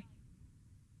in like,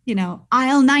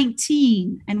 aisle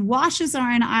 19, and washes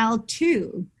are in aisle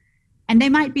 2. And they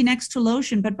might be next to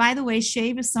lotion, but by the way,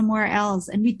 shave is somewhere else.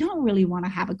 And we don't really want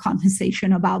to have a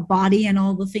conversation about body and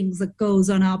all the things that goes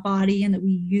on our body and that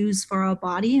we use for our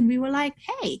body. And we were like,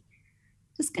 hey,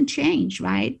 this can change,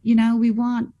 right? We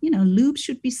want, lube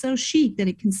should be so chic that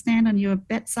it can stand on your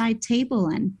bedside table.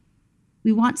 And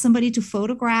we want somebody to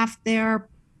photograph their,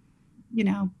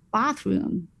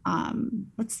 bathroom.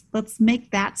 Let's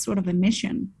make that sort of a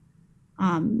mission.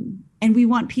 And we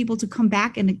want people to come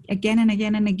back and again and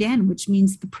again and again, which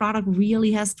means the product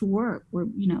really has to work.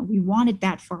 We wanted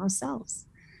that for ourselves.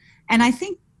 And I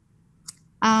think,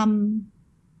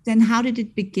 then how did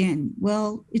it begin?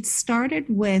 Well, it started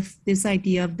with this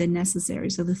idea of the necessary,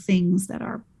 so the things that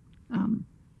are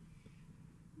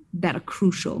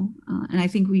crucial. And I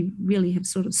think we really have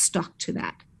sort of stuck to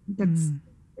that. That's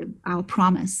our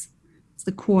promise. It's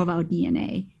the core of our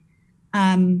DNA.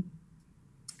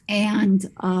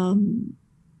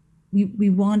 We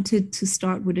wanted to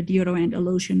start with a deodorant, a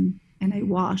lotion, and a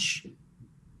wash.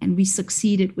 And we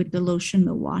succeeded with the lotion,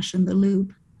 the wash, and the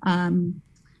lube.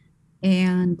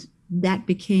 And that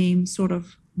became sort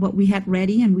of what we had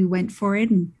ready, and we went for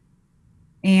it.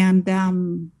 And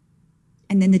then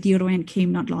the deodorant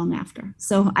came not long after.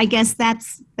 So I guess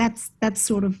that's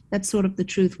sort of the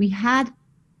truth. We had,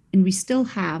 and we still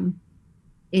have,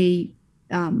 a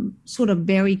sort of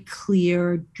very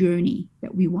clear journey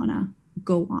that we want to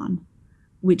go on,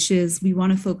 which is we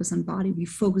want to focus on body. We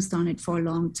focused on it for a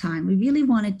long time. We really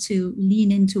wanted to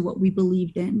lean into what we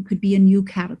believed in could be a new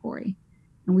category.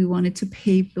 And we wanted to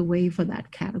pave the way for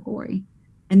that category,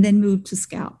 and then move to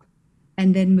scalp,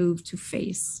 and then move to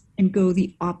face, and go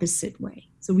the opposite way.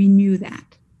 So we knew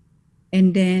that.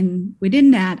 And then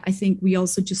within that, I think we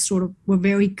also just sort of were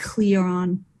very clear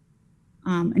on,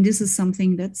 and this is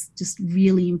something that's just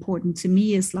really important to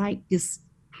me, is like this,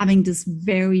 having this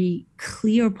very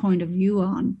clear point of view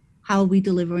on how we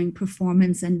delivering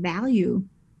performance and value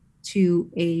to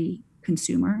a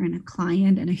consumer and a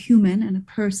client and a human and a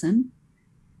person.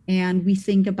 And we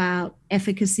think about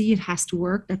efficacy, it has to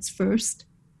work, that's first.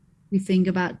 We think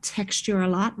about texture a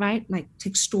lot, right? Like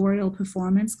textorial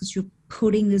performance, because you're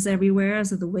putting this everywhere,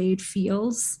 so the way it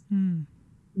feels.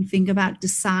 We think about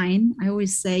design. I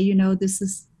always say, this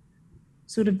is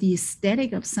sort of the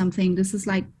aesthetic of something. This is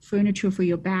like furniture for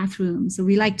your bathroom. So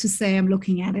we like to say, I'm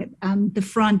looking at it, the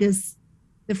front is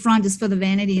for the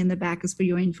vanity and the back is for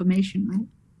your information, right?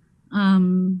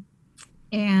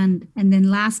 And then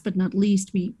last but not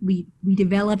least, we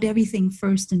developed everything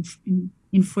first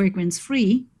in fragrance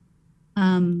free,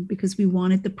 because we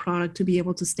wanted the product to be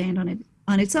able to stand on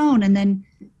its own, and then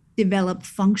develop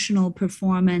functional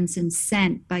performance and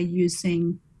scent by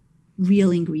using real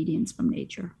ingredients from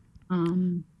nature.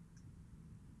 So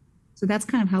that's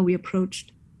kind of how we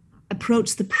approached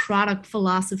the product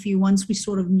philosophy once we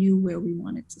sort of knew where we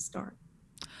wanted to start.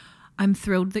 I'm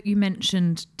thrilled that you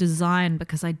mentioned design,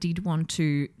 because I did want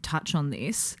to touch on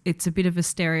this. It's a bit of a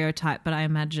stereotype, but I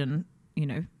imagine,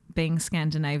 being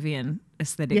Scandinavian,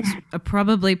 aesthetics are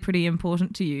probably pretty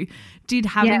important to you. Did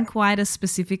having quite a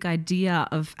specific idea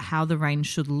of how the range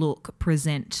should look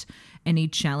present any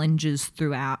challenges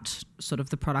throughout sort of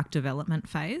the product development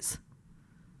phase?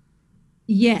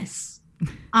 Yes.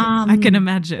 I can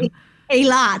imagine. A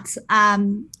lot.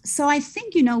 So I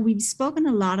think, we've spoken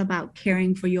a lot about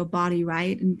caring for your body,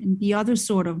 right? And the other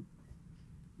sort of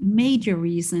major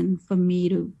reason for me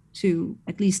to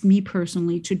at least me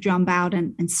personally, to jump out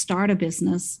and start a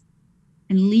business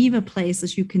and leave a place,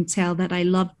 as you can tell, that I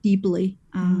love deeply,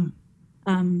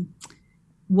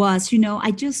 was,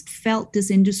 I just felt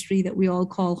this industry that we all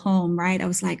call home, right? I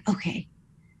was like, okay,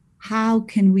 how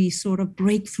can we sort of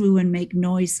break through and make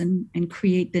noise and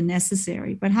create the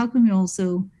necessary, but how can we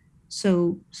also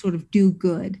sort of do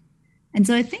good? And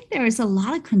so I think there is a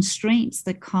lot of constraints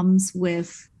that comes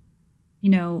with,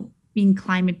 being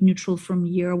climate neutral from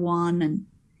year one, and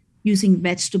using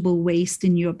vegetable waste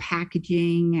in your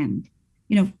packaging, and,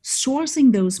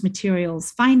 sourcing those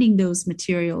materials, finding those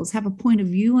materials, have a point of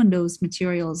view on those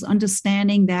materials,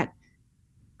 understanding that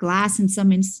glass in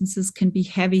some instances can be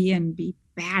heavy and be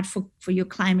bad for your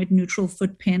climate neutral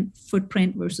footprint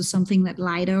versus something that's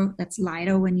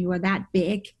lighter when you are that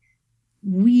big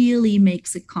really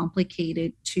makes it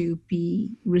complicated to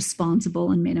be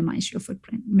responsible and minimize your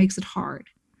footprint. It makes it hard.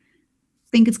 I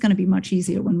think it's going to be much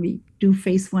easier when we do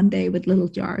face one day with little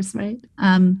jars, right?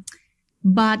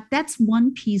 But that's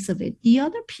one piece of it. The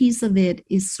other piece of it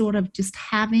is sort of just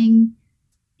having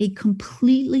a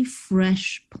completely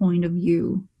fresh point of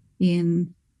view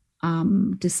in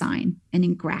design and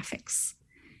in graphics.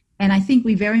 And I think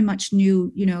we very much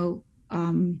knew,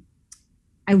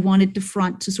 I wanted the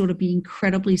front to sort of be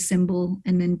incredibly simple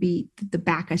and then be the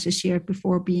back, as I shared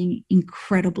before, being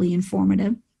incredibly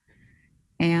informative.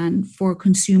 And for a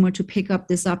consumer to pick up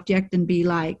this object and be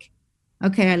like,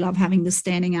 okay, I love having this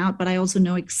standing out, but I also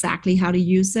know exactly how to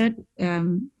use it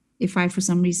if I, for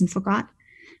some reason, forgot.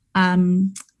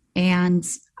 And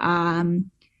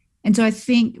so I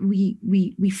think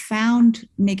we found,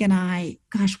 Nick and I,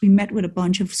 we met with a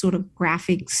bunch of sort of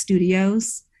graphic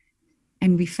studios,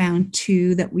 and we found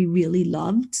two that we really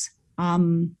loved.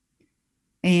 And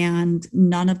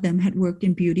none of them had worked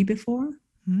in beauty before.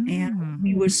 And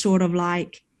we were sort of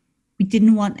like, we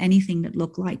didn't want anything that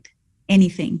looked like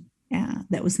anything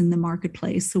that was in the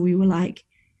marketplace. So we were like,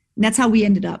 and that's how we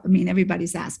ended up. I mean,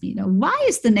 everybody's asked me, why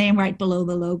is the name right below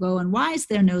the logo and why is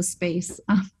there no space?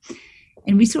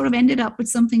 And we sort of ended up with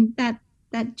something that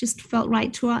just felt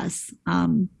right to us. I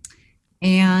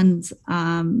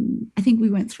think we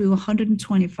went through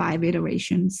 125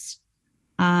 iterations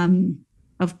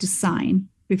of design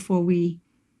before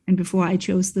I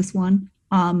chose this one.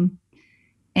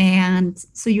 And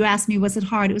so you asked me, was it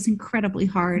hard? It was incredibly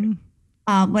hard.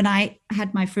 When I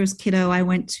had my first kiddo, I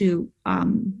went to,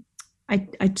 I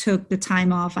took the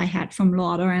time off I had from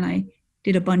Lauder, and I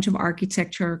did a bunch of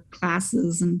architecture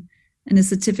classes and a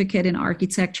certificate in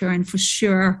architecture. And for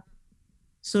sure,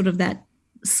 sort of that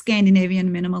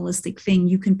Scandinavian minimalistic thing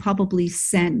you can probably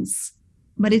sense.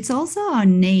 But it's also our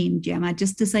name, Gemma,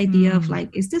 just this idea of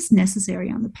like, is this necessary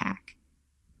on the pack?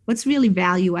 What's really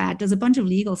value add? There's a bunch of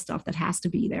legal stuff that has to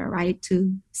be there, right?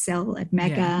 To sell at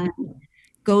Mecca and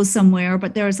go somewhere.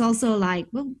 But there's also like,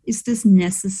 well, is this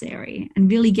necessary? And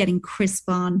really getting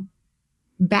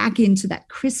back into that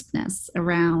crispness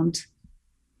around,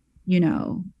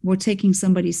 we're taking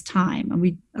somebody's time.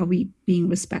 Are we being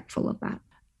respectful of that?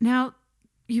 Now,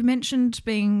 you mentioned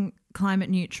being climate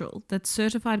neutral. That's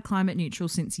certified climate neutral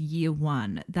since year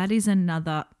one. That is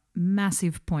another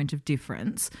massive point of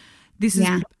difference. This is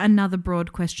another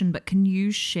broad question, but can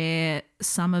you share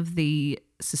some of the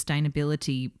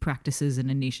sustainability practices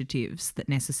and initiatives that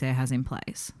Necessaire has in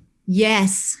place?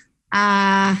 Yes.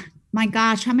 My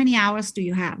gosh, how many hours do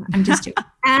you have? I'm just joking.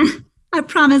 I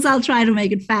promise I'll try to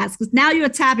make it fast, because now you're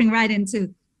tapping right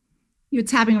into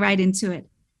it.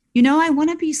 I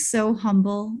want to be so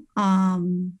humble, or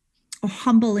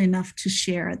humble enough to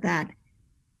share that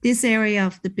this area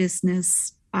of the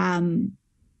business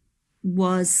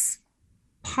was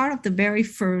part of the very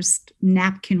first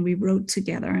napkin we wrote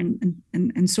together,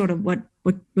 and sort of what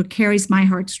carries my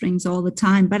heartstrings all the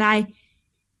time. But I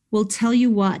will tell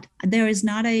you what, there is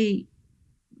not a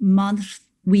month,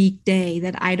 week, day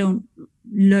that I don't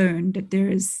learn that there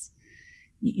is,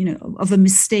 of a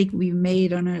mistake we've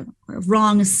made on a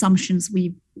wrong assumptions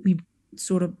we've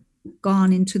sort of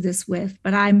gone into this with.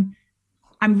 But I'm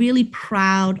really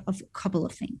proud of a couple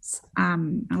of things.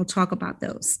 I'll talk about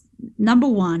those. Number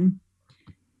one,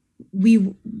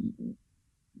 this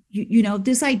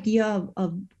idea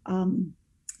of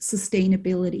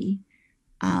sustainability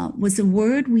was a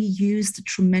word we used a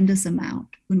tremendous amount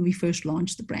when we first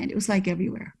launched the brand. It was like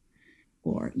everywhere,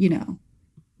 or,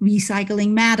 recycling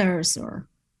matters, or,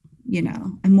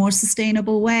 a more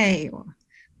sustainable way, or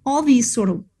all these sort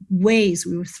of ways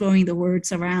we were throwing the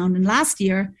words around. And last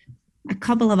year, a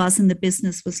couple of us in the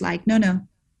business was like, no,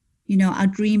 our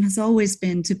dream has always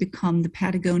been to become the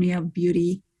Patagonia of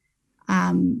beauty.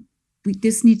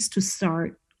 This needs to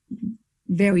start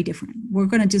very different. We're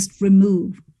going to just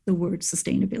remove the word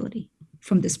sustainability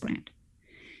from this brand.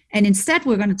 And instead,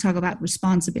 we're going to talk about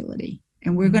responsibility.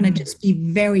 And we're going to just be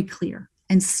very clear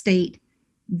and state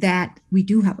that we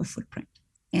do have a footprint.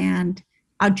 And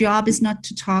our job is not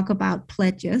to talk about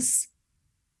pledges,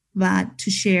 but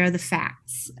to share the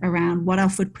facts around what our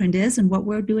footprint is and what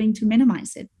we're doing to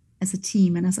minimize it as a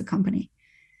team and as a company.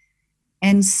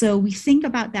 And so we think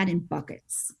about that in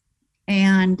buckets.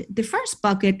 And the first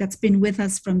bucket that's been with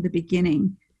us from the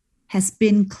beginning has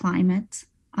been climate.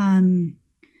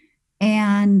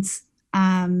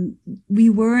 We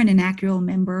were an inaugural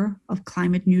member of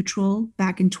Climate Neutral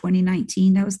back in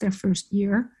 2019. That was their first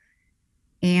year.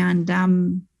 And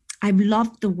I've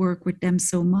loved the work with them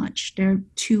so much. They're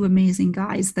two amazing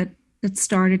guys that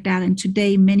started that. And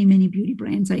today, many, many beauty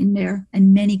brands are in there,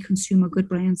 and many consumer good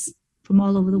brands from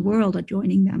all over the world are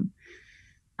joining them.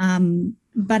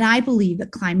 But I believe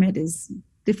that climate is,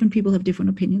 different people have different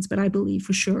opinions, but I believe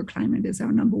for sure climate is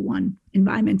our number one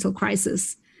environmental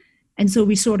crisis. And so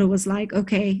we sort of was like,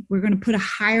 okay, we're going to put a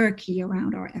hierarchy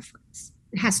around our efforts.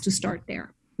 It has to start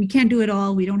there. We can't do it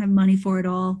all. We don't have money for it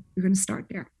all. We're going to start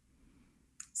there.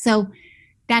 So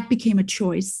that became a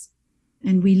choice.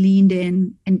 And we leaned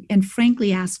in and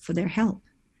frankly asked for their help.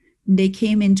 And they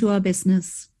came into our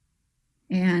business.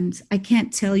 And I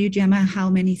can't tell you, Gemma, how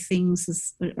many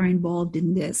things are involved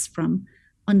in this, from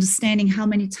understanding how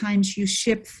many times you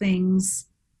ship things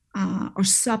or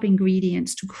sub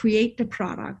ingredients to create the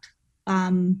product.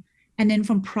 And then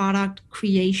from product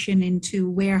creation into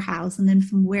warehouse, and then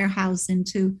from warehouse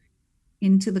into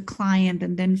the client,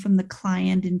 and then from the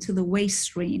client into the waste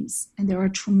streams. And there are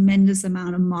a tremendous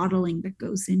amount of modeling that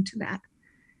goes into that.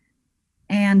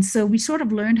 And so we sort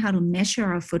of learned how to measure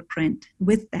our footprint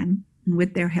with them and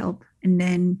with their help, and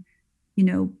then,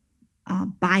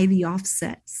 buy the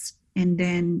offsets, and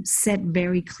then set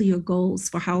very clear goals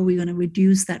for how we're going to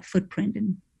reduce that footprint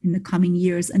in the coming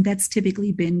years. And that's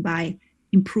typically been by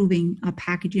improving our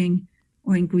packaging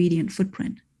or ingredient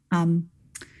footprint.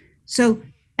 So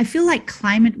I feel like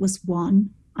climate was one.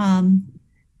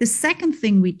 The second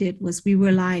thing we did was we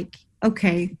were like,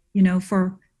 okay,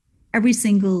 for every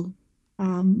single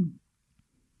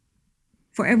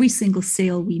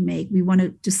sale we make, we want to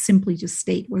just simply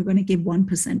state we're going to give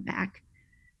 1% back.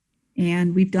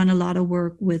 And we've done a lot of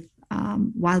work with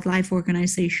wildlife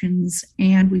organizations,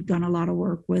 and we've done a lot of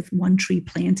work with One Tree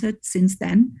Planted since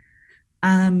then,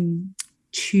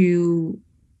 to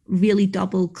really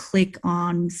double click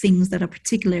on things that are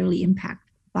particularly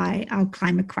impacted by our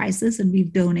climate crisis. And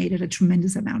we've donated a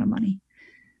tremendous amount of money.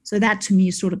 So that to me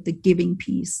is sort of the giving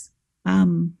piece.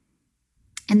 And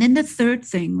then the third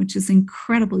thing, which is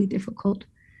incredibly difficult,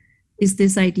 is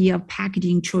this idea of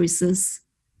packaging choices,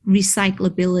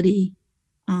 recyclability,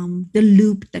 the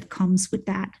loop that comes with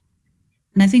that.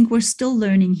 And I think we're still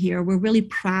learning here. We're really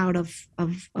proud of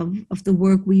the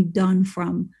work we've done,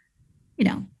 from,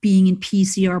 being in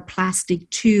PCR plastic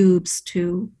tubes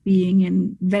to being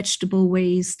in vegetable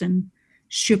waste and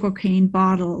sugarcane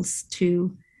bottles,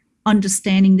 to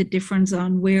understanding the difference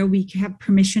on where we have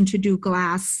permission to do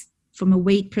glass from a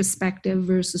weight perspective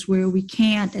versus where we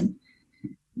can't. And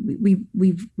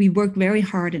we worked very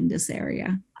hard in this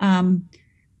area.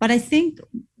 But I think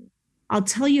I'll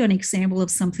tell you an example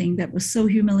of something that was so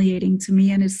humiliating to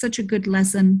me, and it's such a good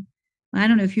lesson. I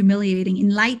don't know if humiliating,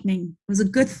 enlightening was a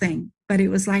good thing, but it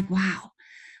was like, wow.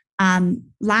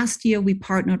 Last year, we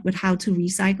partnered with How to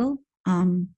Recycle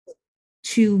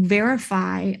to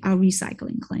verify our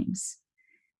recycling claims.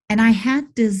 And I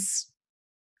had this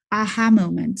aha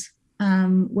moment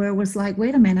where it was like,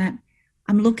 wait a minute,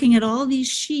 I'm looking at all these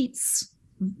sheets,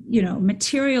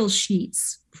 material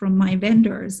sheets from my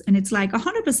vendors, and it's like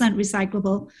 100%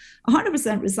 recyclable,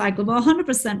 100% recyclable,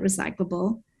 100%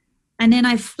 recyclable. And then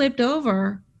I flipped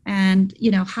over, and,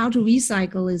 How to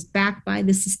Recycle is backed by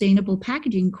the Sustainable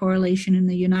Packaging Coalition in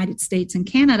the United States and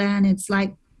Canada. And it's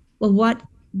like, well,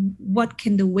 what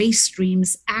can the waste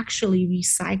streams actually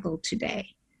recycle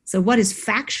today? So what is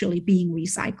factually being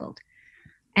recycled?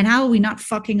 And how are we not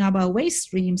fucking up our waste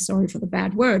streams? Sorry for the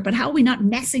bad word, but how are we not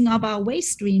messing up our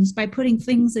waste streams by putting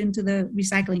things into the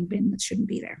recycling bin that shouldn't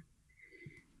be there?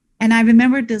 And I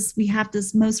remember this, we have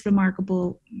this most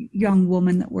remarkable young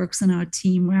woman that works in our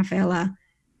team, Rafaela.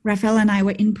 Rafaela and I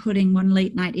were one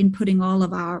late night, inputting all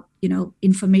of our,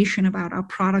 information about our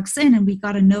products in, and we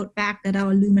got a note back that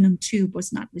our aluminum tube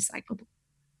was not recyclable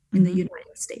in the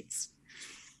United States.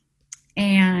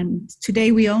 And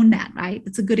today we own that, right?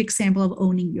 It's a good example of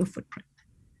owning your footprint.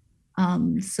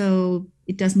 So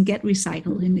it doesn't get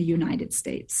recycled in the United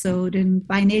States. So then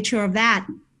by nature of that,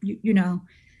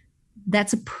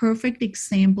 that's a perfect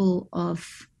example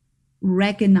of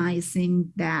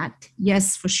recognizing that,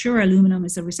 yes, for sure, aluminum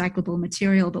is a recyclable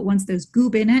material, but once there's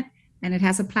goop in it and it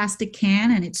has a plastic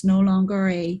can and it's no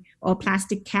longer or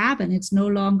plastic cap and it's no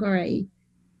longer a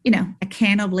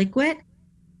can of liquid,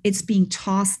 it's being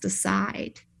tossed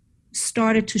aside.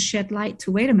 Started to shed light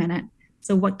to, wait a minute,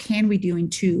 so what can we do in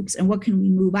tubes, and what can we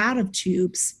move out of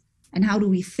tubes, and how do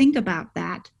we think about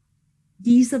that?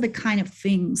 These are the kind of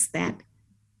things that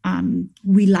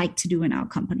we like to do in our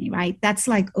company, right? That's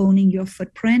like owning your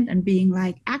footprint and being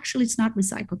like, actually, it's not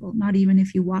recyclable, not even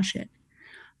if you wash it,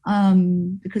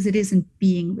 because it isn't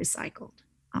being recycled.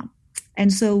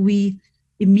 And so we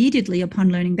immediately,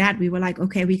 upon learning that, we were like,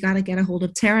 okay, we got to get a hold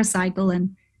of TerraCycle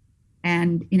and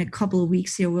And in a couple of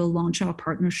weeks here, we'll launch our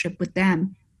partnership with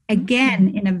them. Again,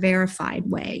 in a verified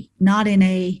way, not in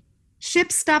a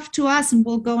ship stuff to us and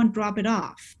we'll go and drop it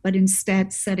off, but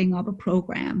instead setting up a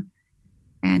program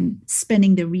and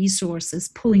spending the resources,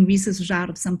 pulling resources out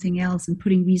of something else and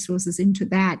putting resources into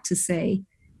that to say,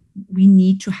 we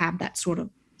need to have that sort of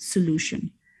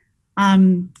solution.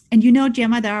 And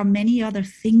Gemma, there are many other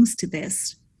things to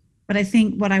this, but I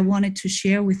think what I wanted to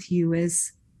share with you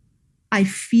is I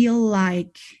feel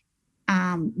like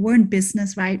we're in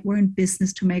business, right? We're in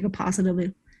business to make a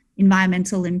positive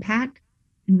environmental impact.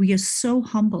 And we are so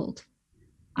humbled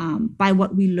by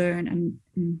what we learn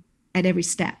and at every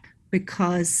step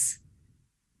because,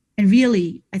 and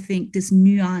really, I think this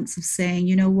nuance of saying,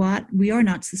 you know what, we are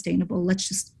not sustainable. Let's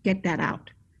just get that out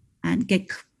and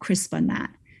get crisp on that.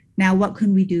 Now, what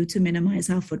can we do to minimize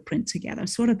our footprint together?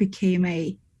 Sort of became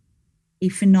a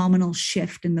phenomenal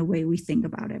shift in the way we think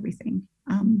about everything,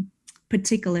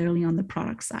 particularly on the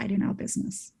product side in our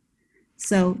business.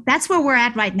 So that's where we're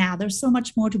at right now. There's so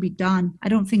much more to be done. I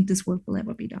don't think this work will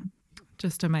ever be done.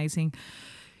 Just amazing.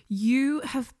 You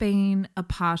have been a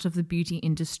part of the beauty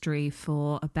industry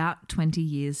for about 20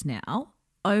 years now.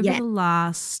 Over the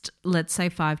last, let's say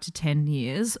 5 to 10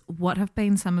 years, what have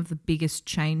been some of the biggest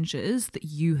changes that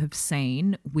you have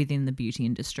seen within the beauty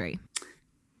industry?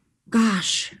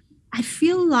 Gosh, I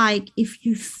feel like if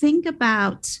you think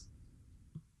about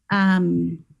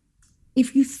the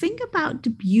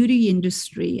beauty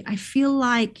industry, I feel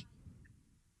like,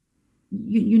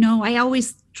 I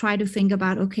always try to think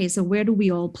about, okay, so where do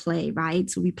we all play, right?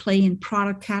 So we play in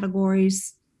product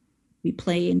categories, we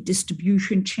play in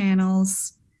distribution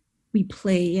channels, we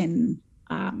play in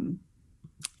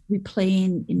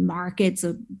markets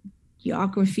of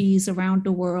geographies around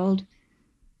the world.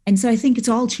 And so I think it's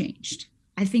all changed.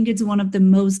 I think it's one of the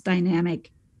most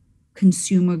dynamic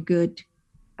consumer good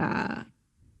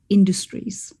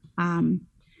industries.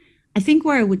 I think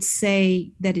where I would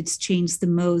say that it's changed the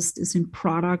most is in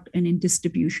product and in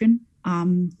distribution.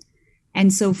 And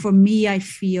so for me, I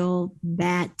feel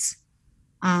that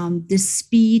the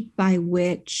speed by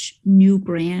which new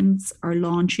brands are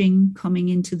launching, coming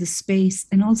into the space,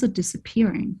 and also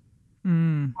disappearing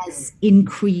has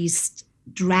increased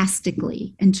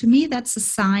drastically. And to me, that's a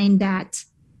sign that,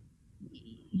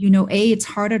 it's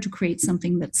harder to create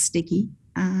something that's sticky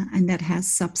and that has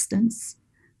substance.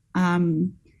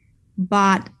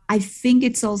 But I think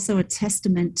it's also a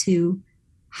testament to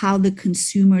how the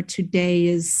consumer today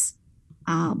is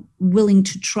willing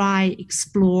to try,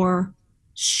 explore,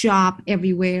 shop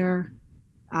everywhere,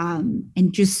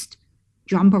 and just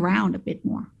jump around a bit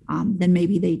more than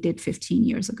maybe they did 15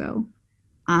 years ago.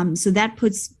 So that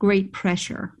puts great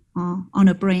pressure on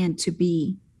a brand to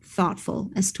be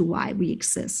thoughtful as to why we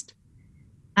exist.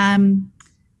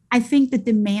 I think the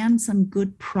demands on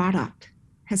good product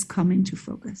has come into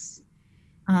focus.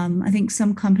 I think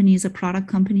some companies are product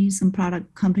companies, some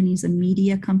product companies are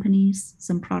media companies,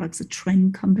 some products are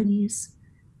trend companies.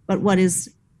 But what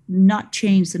is not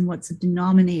changed and what's a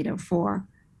denominator for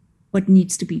what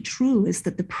needs to be true is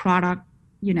that the product,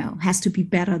 has to be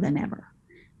better than ever.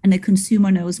 And the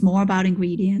consumer knows more about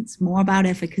ingredients, more about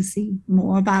efficacy,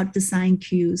 more about design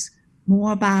cues,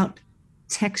 more about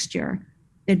texture,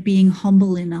 that being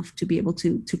humble enough to be able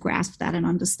to grasp that and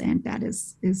understand that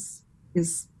is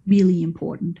really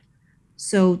important.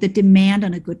 So the demand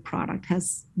on a good product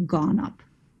has gone up.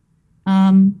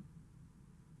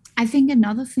 I think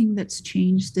another thing that's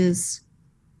changed is,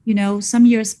 some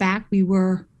years back we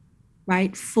were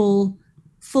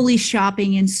fully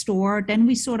shopping in store. Then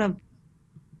we sort of,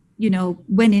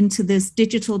 went into this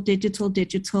digital.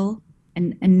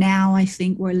 And now I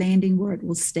think we're landing where it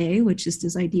will stay, which is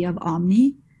this idea of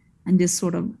omni and this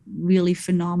sort of really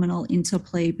phenomenal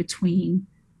interplay between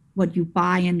what you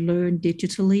buy and learn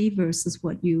digitally versus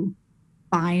what you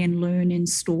buy and learn in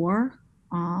store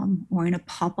or in a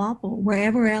pop-up or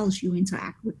wherever else you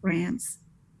interact with brands.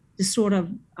 This sort of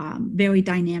very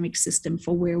dynamic system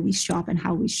for where we shop and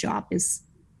how we shop is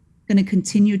going to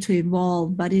continue to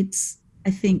evolve, but it's,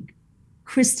 I think,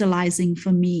 crystallizing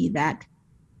for me that,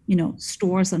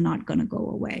 stores are not going to go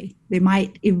away. They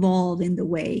might evolve in the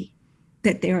way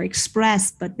that they're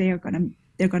expressed, but they're going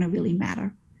to really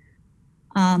matter.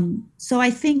 So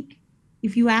I think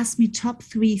if you ask me top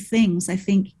 3 things, I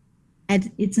think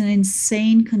it's an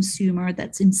insane consumer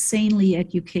that's insanely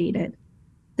educated,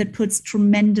 that puts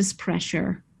tremendous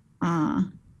pressure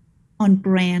on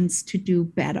brands to do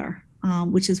better,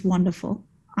 which is wonderful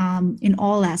in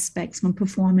all aspects, from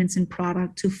performance and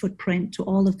product to footprint to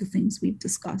all of the things we've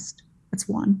discussed. That's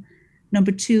one.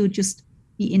 Number 2, just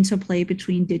the interplay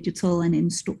between digital and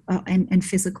and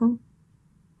physical.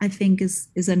 I think is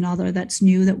another that's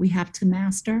new that we have to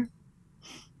master.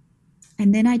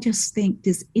 And then I just think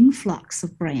this influx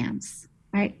of brands,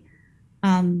 right?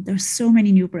 There's so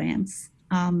many new brands.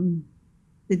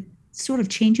 It sort of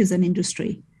changes an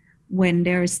industry when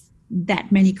there's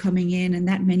that many coming in and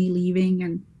that many leaving,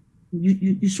 and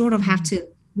you sort of have to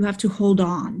hold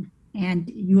on,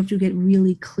 and you have to get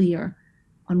really clear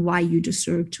on why you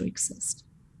deserve to exist.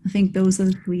 I think those are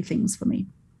the three things for me.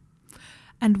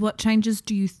 And what changes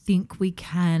do you think we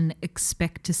can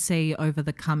expect to see over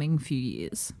the coming few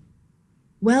years?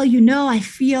 Well, I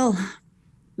feel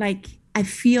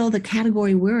the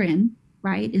category we're in,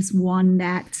 right, is one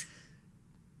that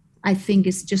I think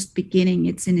is just beginning.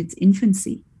 It's in its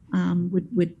infancy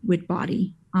with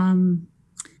body.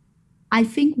 I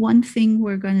think one thing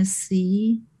we're going to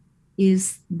see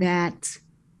is that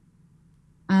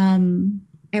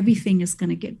everything is going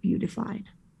to get beautified.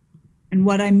 And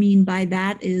what I mean by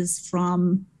that is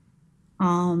from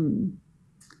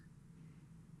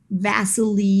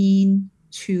Vaseline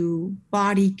to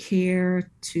body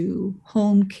care to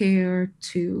home care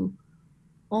to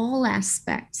all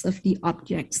aspects of the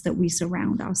objects that we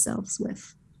surround ourselves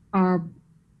with are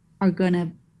going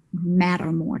to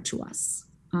matter more to us.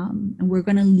 And we're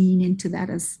going to lean into that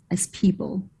as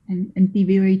people and be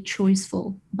very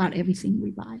choiceful about everything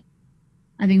we buy.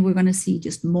 I think we're going to see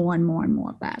just more and more and more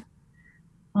of that.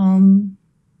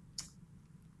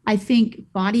 I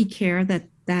think body care that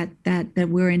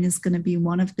we're in is going to be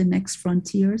one of the next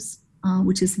frontiers,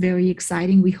 which is very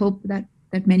exciting. We hope that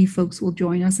many folks will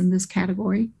join us in this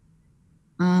category.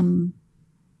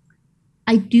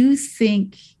 I do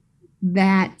think,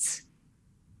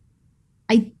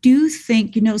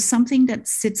 something that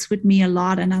sits with me a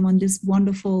lot, and I'm on this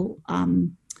wonderful,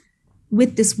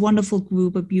 with this wonderful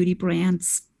group of beauty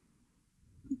brands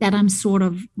that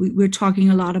we're talking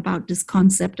a lot about this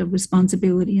concept of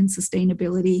responsibility and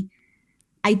sustainability.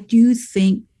 I do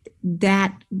think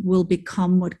that will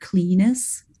become what clean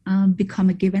is, become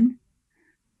a given,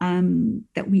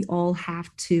 that we all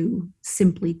have to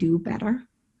simply do better.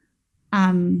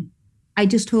 I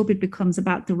just hope it becomes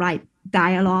about the right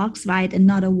dialogues, right, and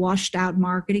not a washed out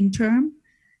marketing term.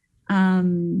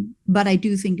 But I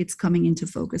do think it's coming into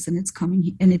focus, and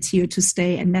it's here to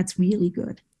stay, and that's really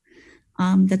good.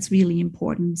 That's really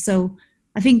important. So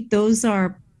I think those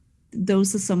are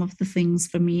some of the things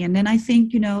for me. And then I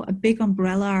think, a big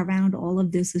umbrella around all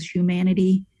of this is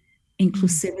humanity,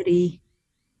 inclusivity,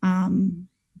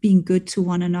 being good to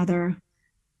one another.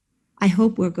 I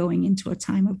hope we're going into a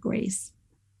time of grace.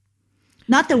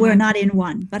 Not that we're not in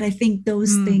one, but I think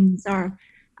those things are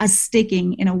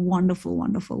sticking in a wonderful,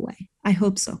 wonderful way. I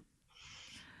hope so.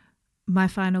 My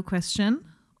final question.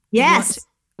 Yes.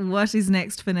 What is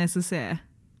next for Necessaire?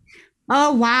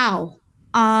 Oh, wow.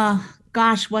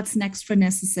 Gosh, what's next for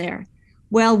Necessaire?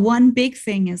 Well, one big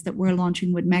thing is that we're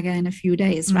launching with Mega in a few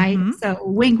days, right? Mm-hmm. So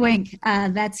wink, wink.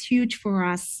 That's huge for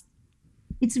us.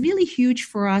 It's really huge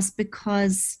for us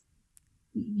because,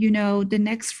 the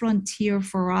next frontier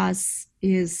for us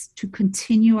is to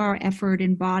continue our effort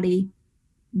in body,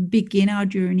 begin our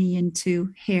journey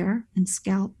into hair and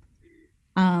scalp,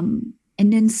 and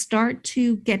then start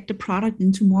to get the product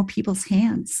into more people's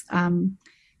hands. And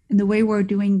the way we're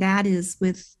doing that is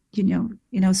with,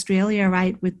 in Australia,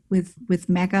 right, with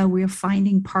Mega, we're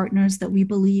finding partners that we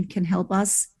believe can help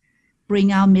us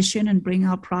bring our mission and bring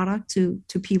our product to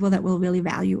people that will really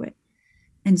value it.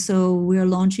 And so we're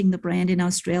launching the brand in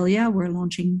Australia. We're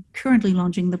currently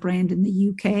launching the brand in the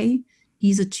UK.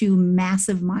 These are two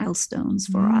massive milestones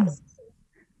for us.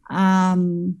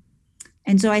 And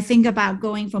so I think about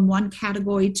going from one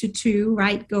category to two,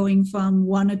 right? Going from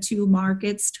 1 or 2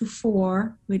 markets to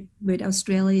 4 with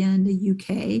Australia and the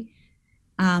UK.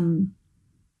 And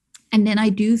then I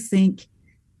do think,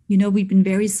 we've been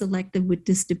very selective with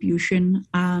distribution,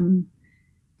 and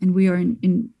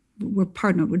we're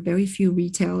partnered with very few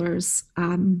retailers.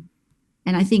 And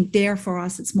I think there for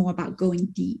us, it's more about going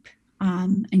deep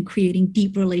and creating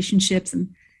deep relationships and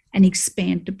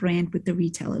expand the brand with the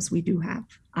retailers we do have,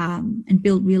 and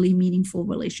build really meaningful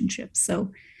relationships.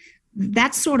 So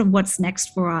that's sort of what's next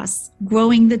for us,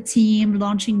 growing the team,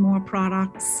 launching more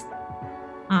products,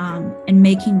 and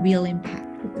making real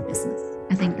impact with the business.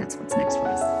 I think that's what's next for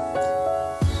us.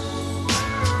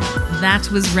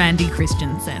 That was Randi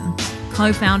Christensen,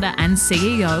 co-founder and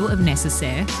CEO of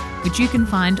Necessaire, which you can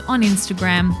find on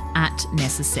Instagram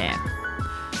 @Necessaire.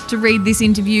 To read this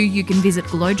interview, you can visit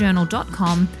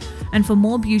glowjournal.com, and for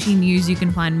more beauty news, you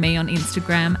can find me on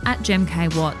Instagram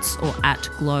 @GemKWatts or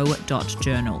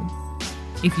 @glow.journal.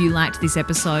 If you liked this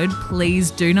episode,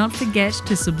 please do not forget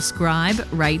to subscribe,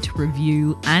 rate,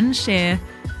 review, and share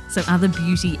so other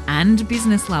beauty and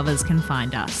business lovers can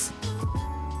find us.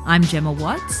 I'm Gemma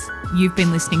Watts. You've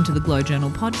been listening to the Glow Journal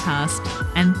podcast,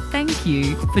 and thank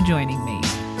you for joining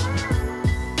me.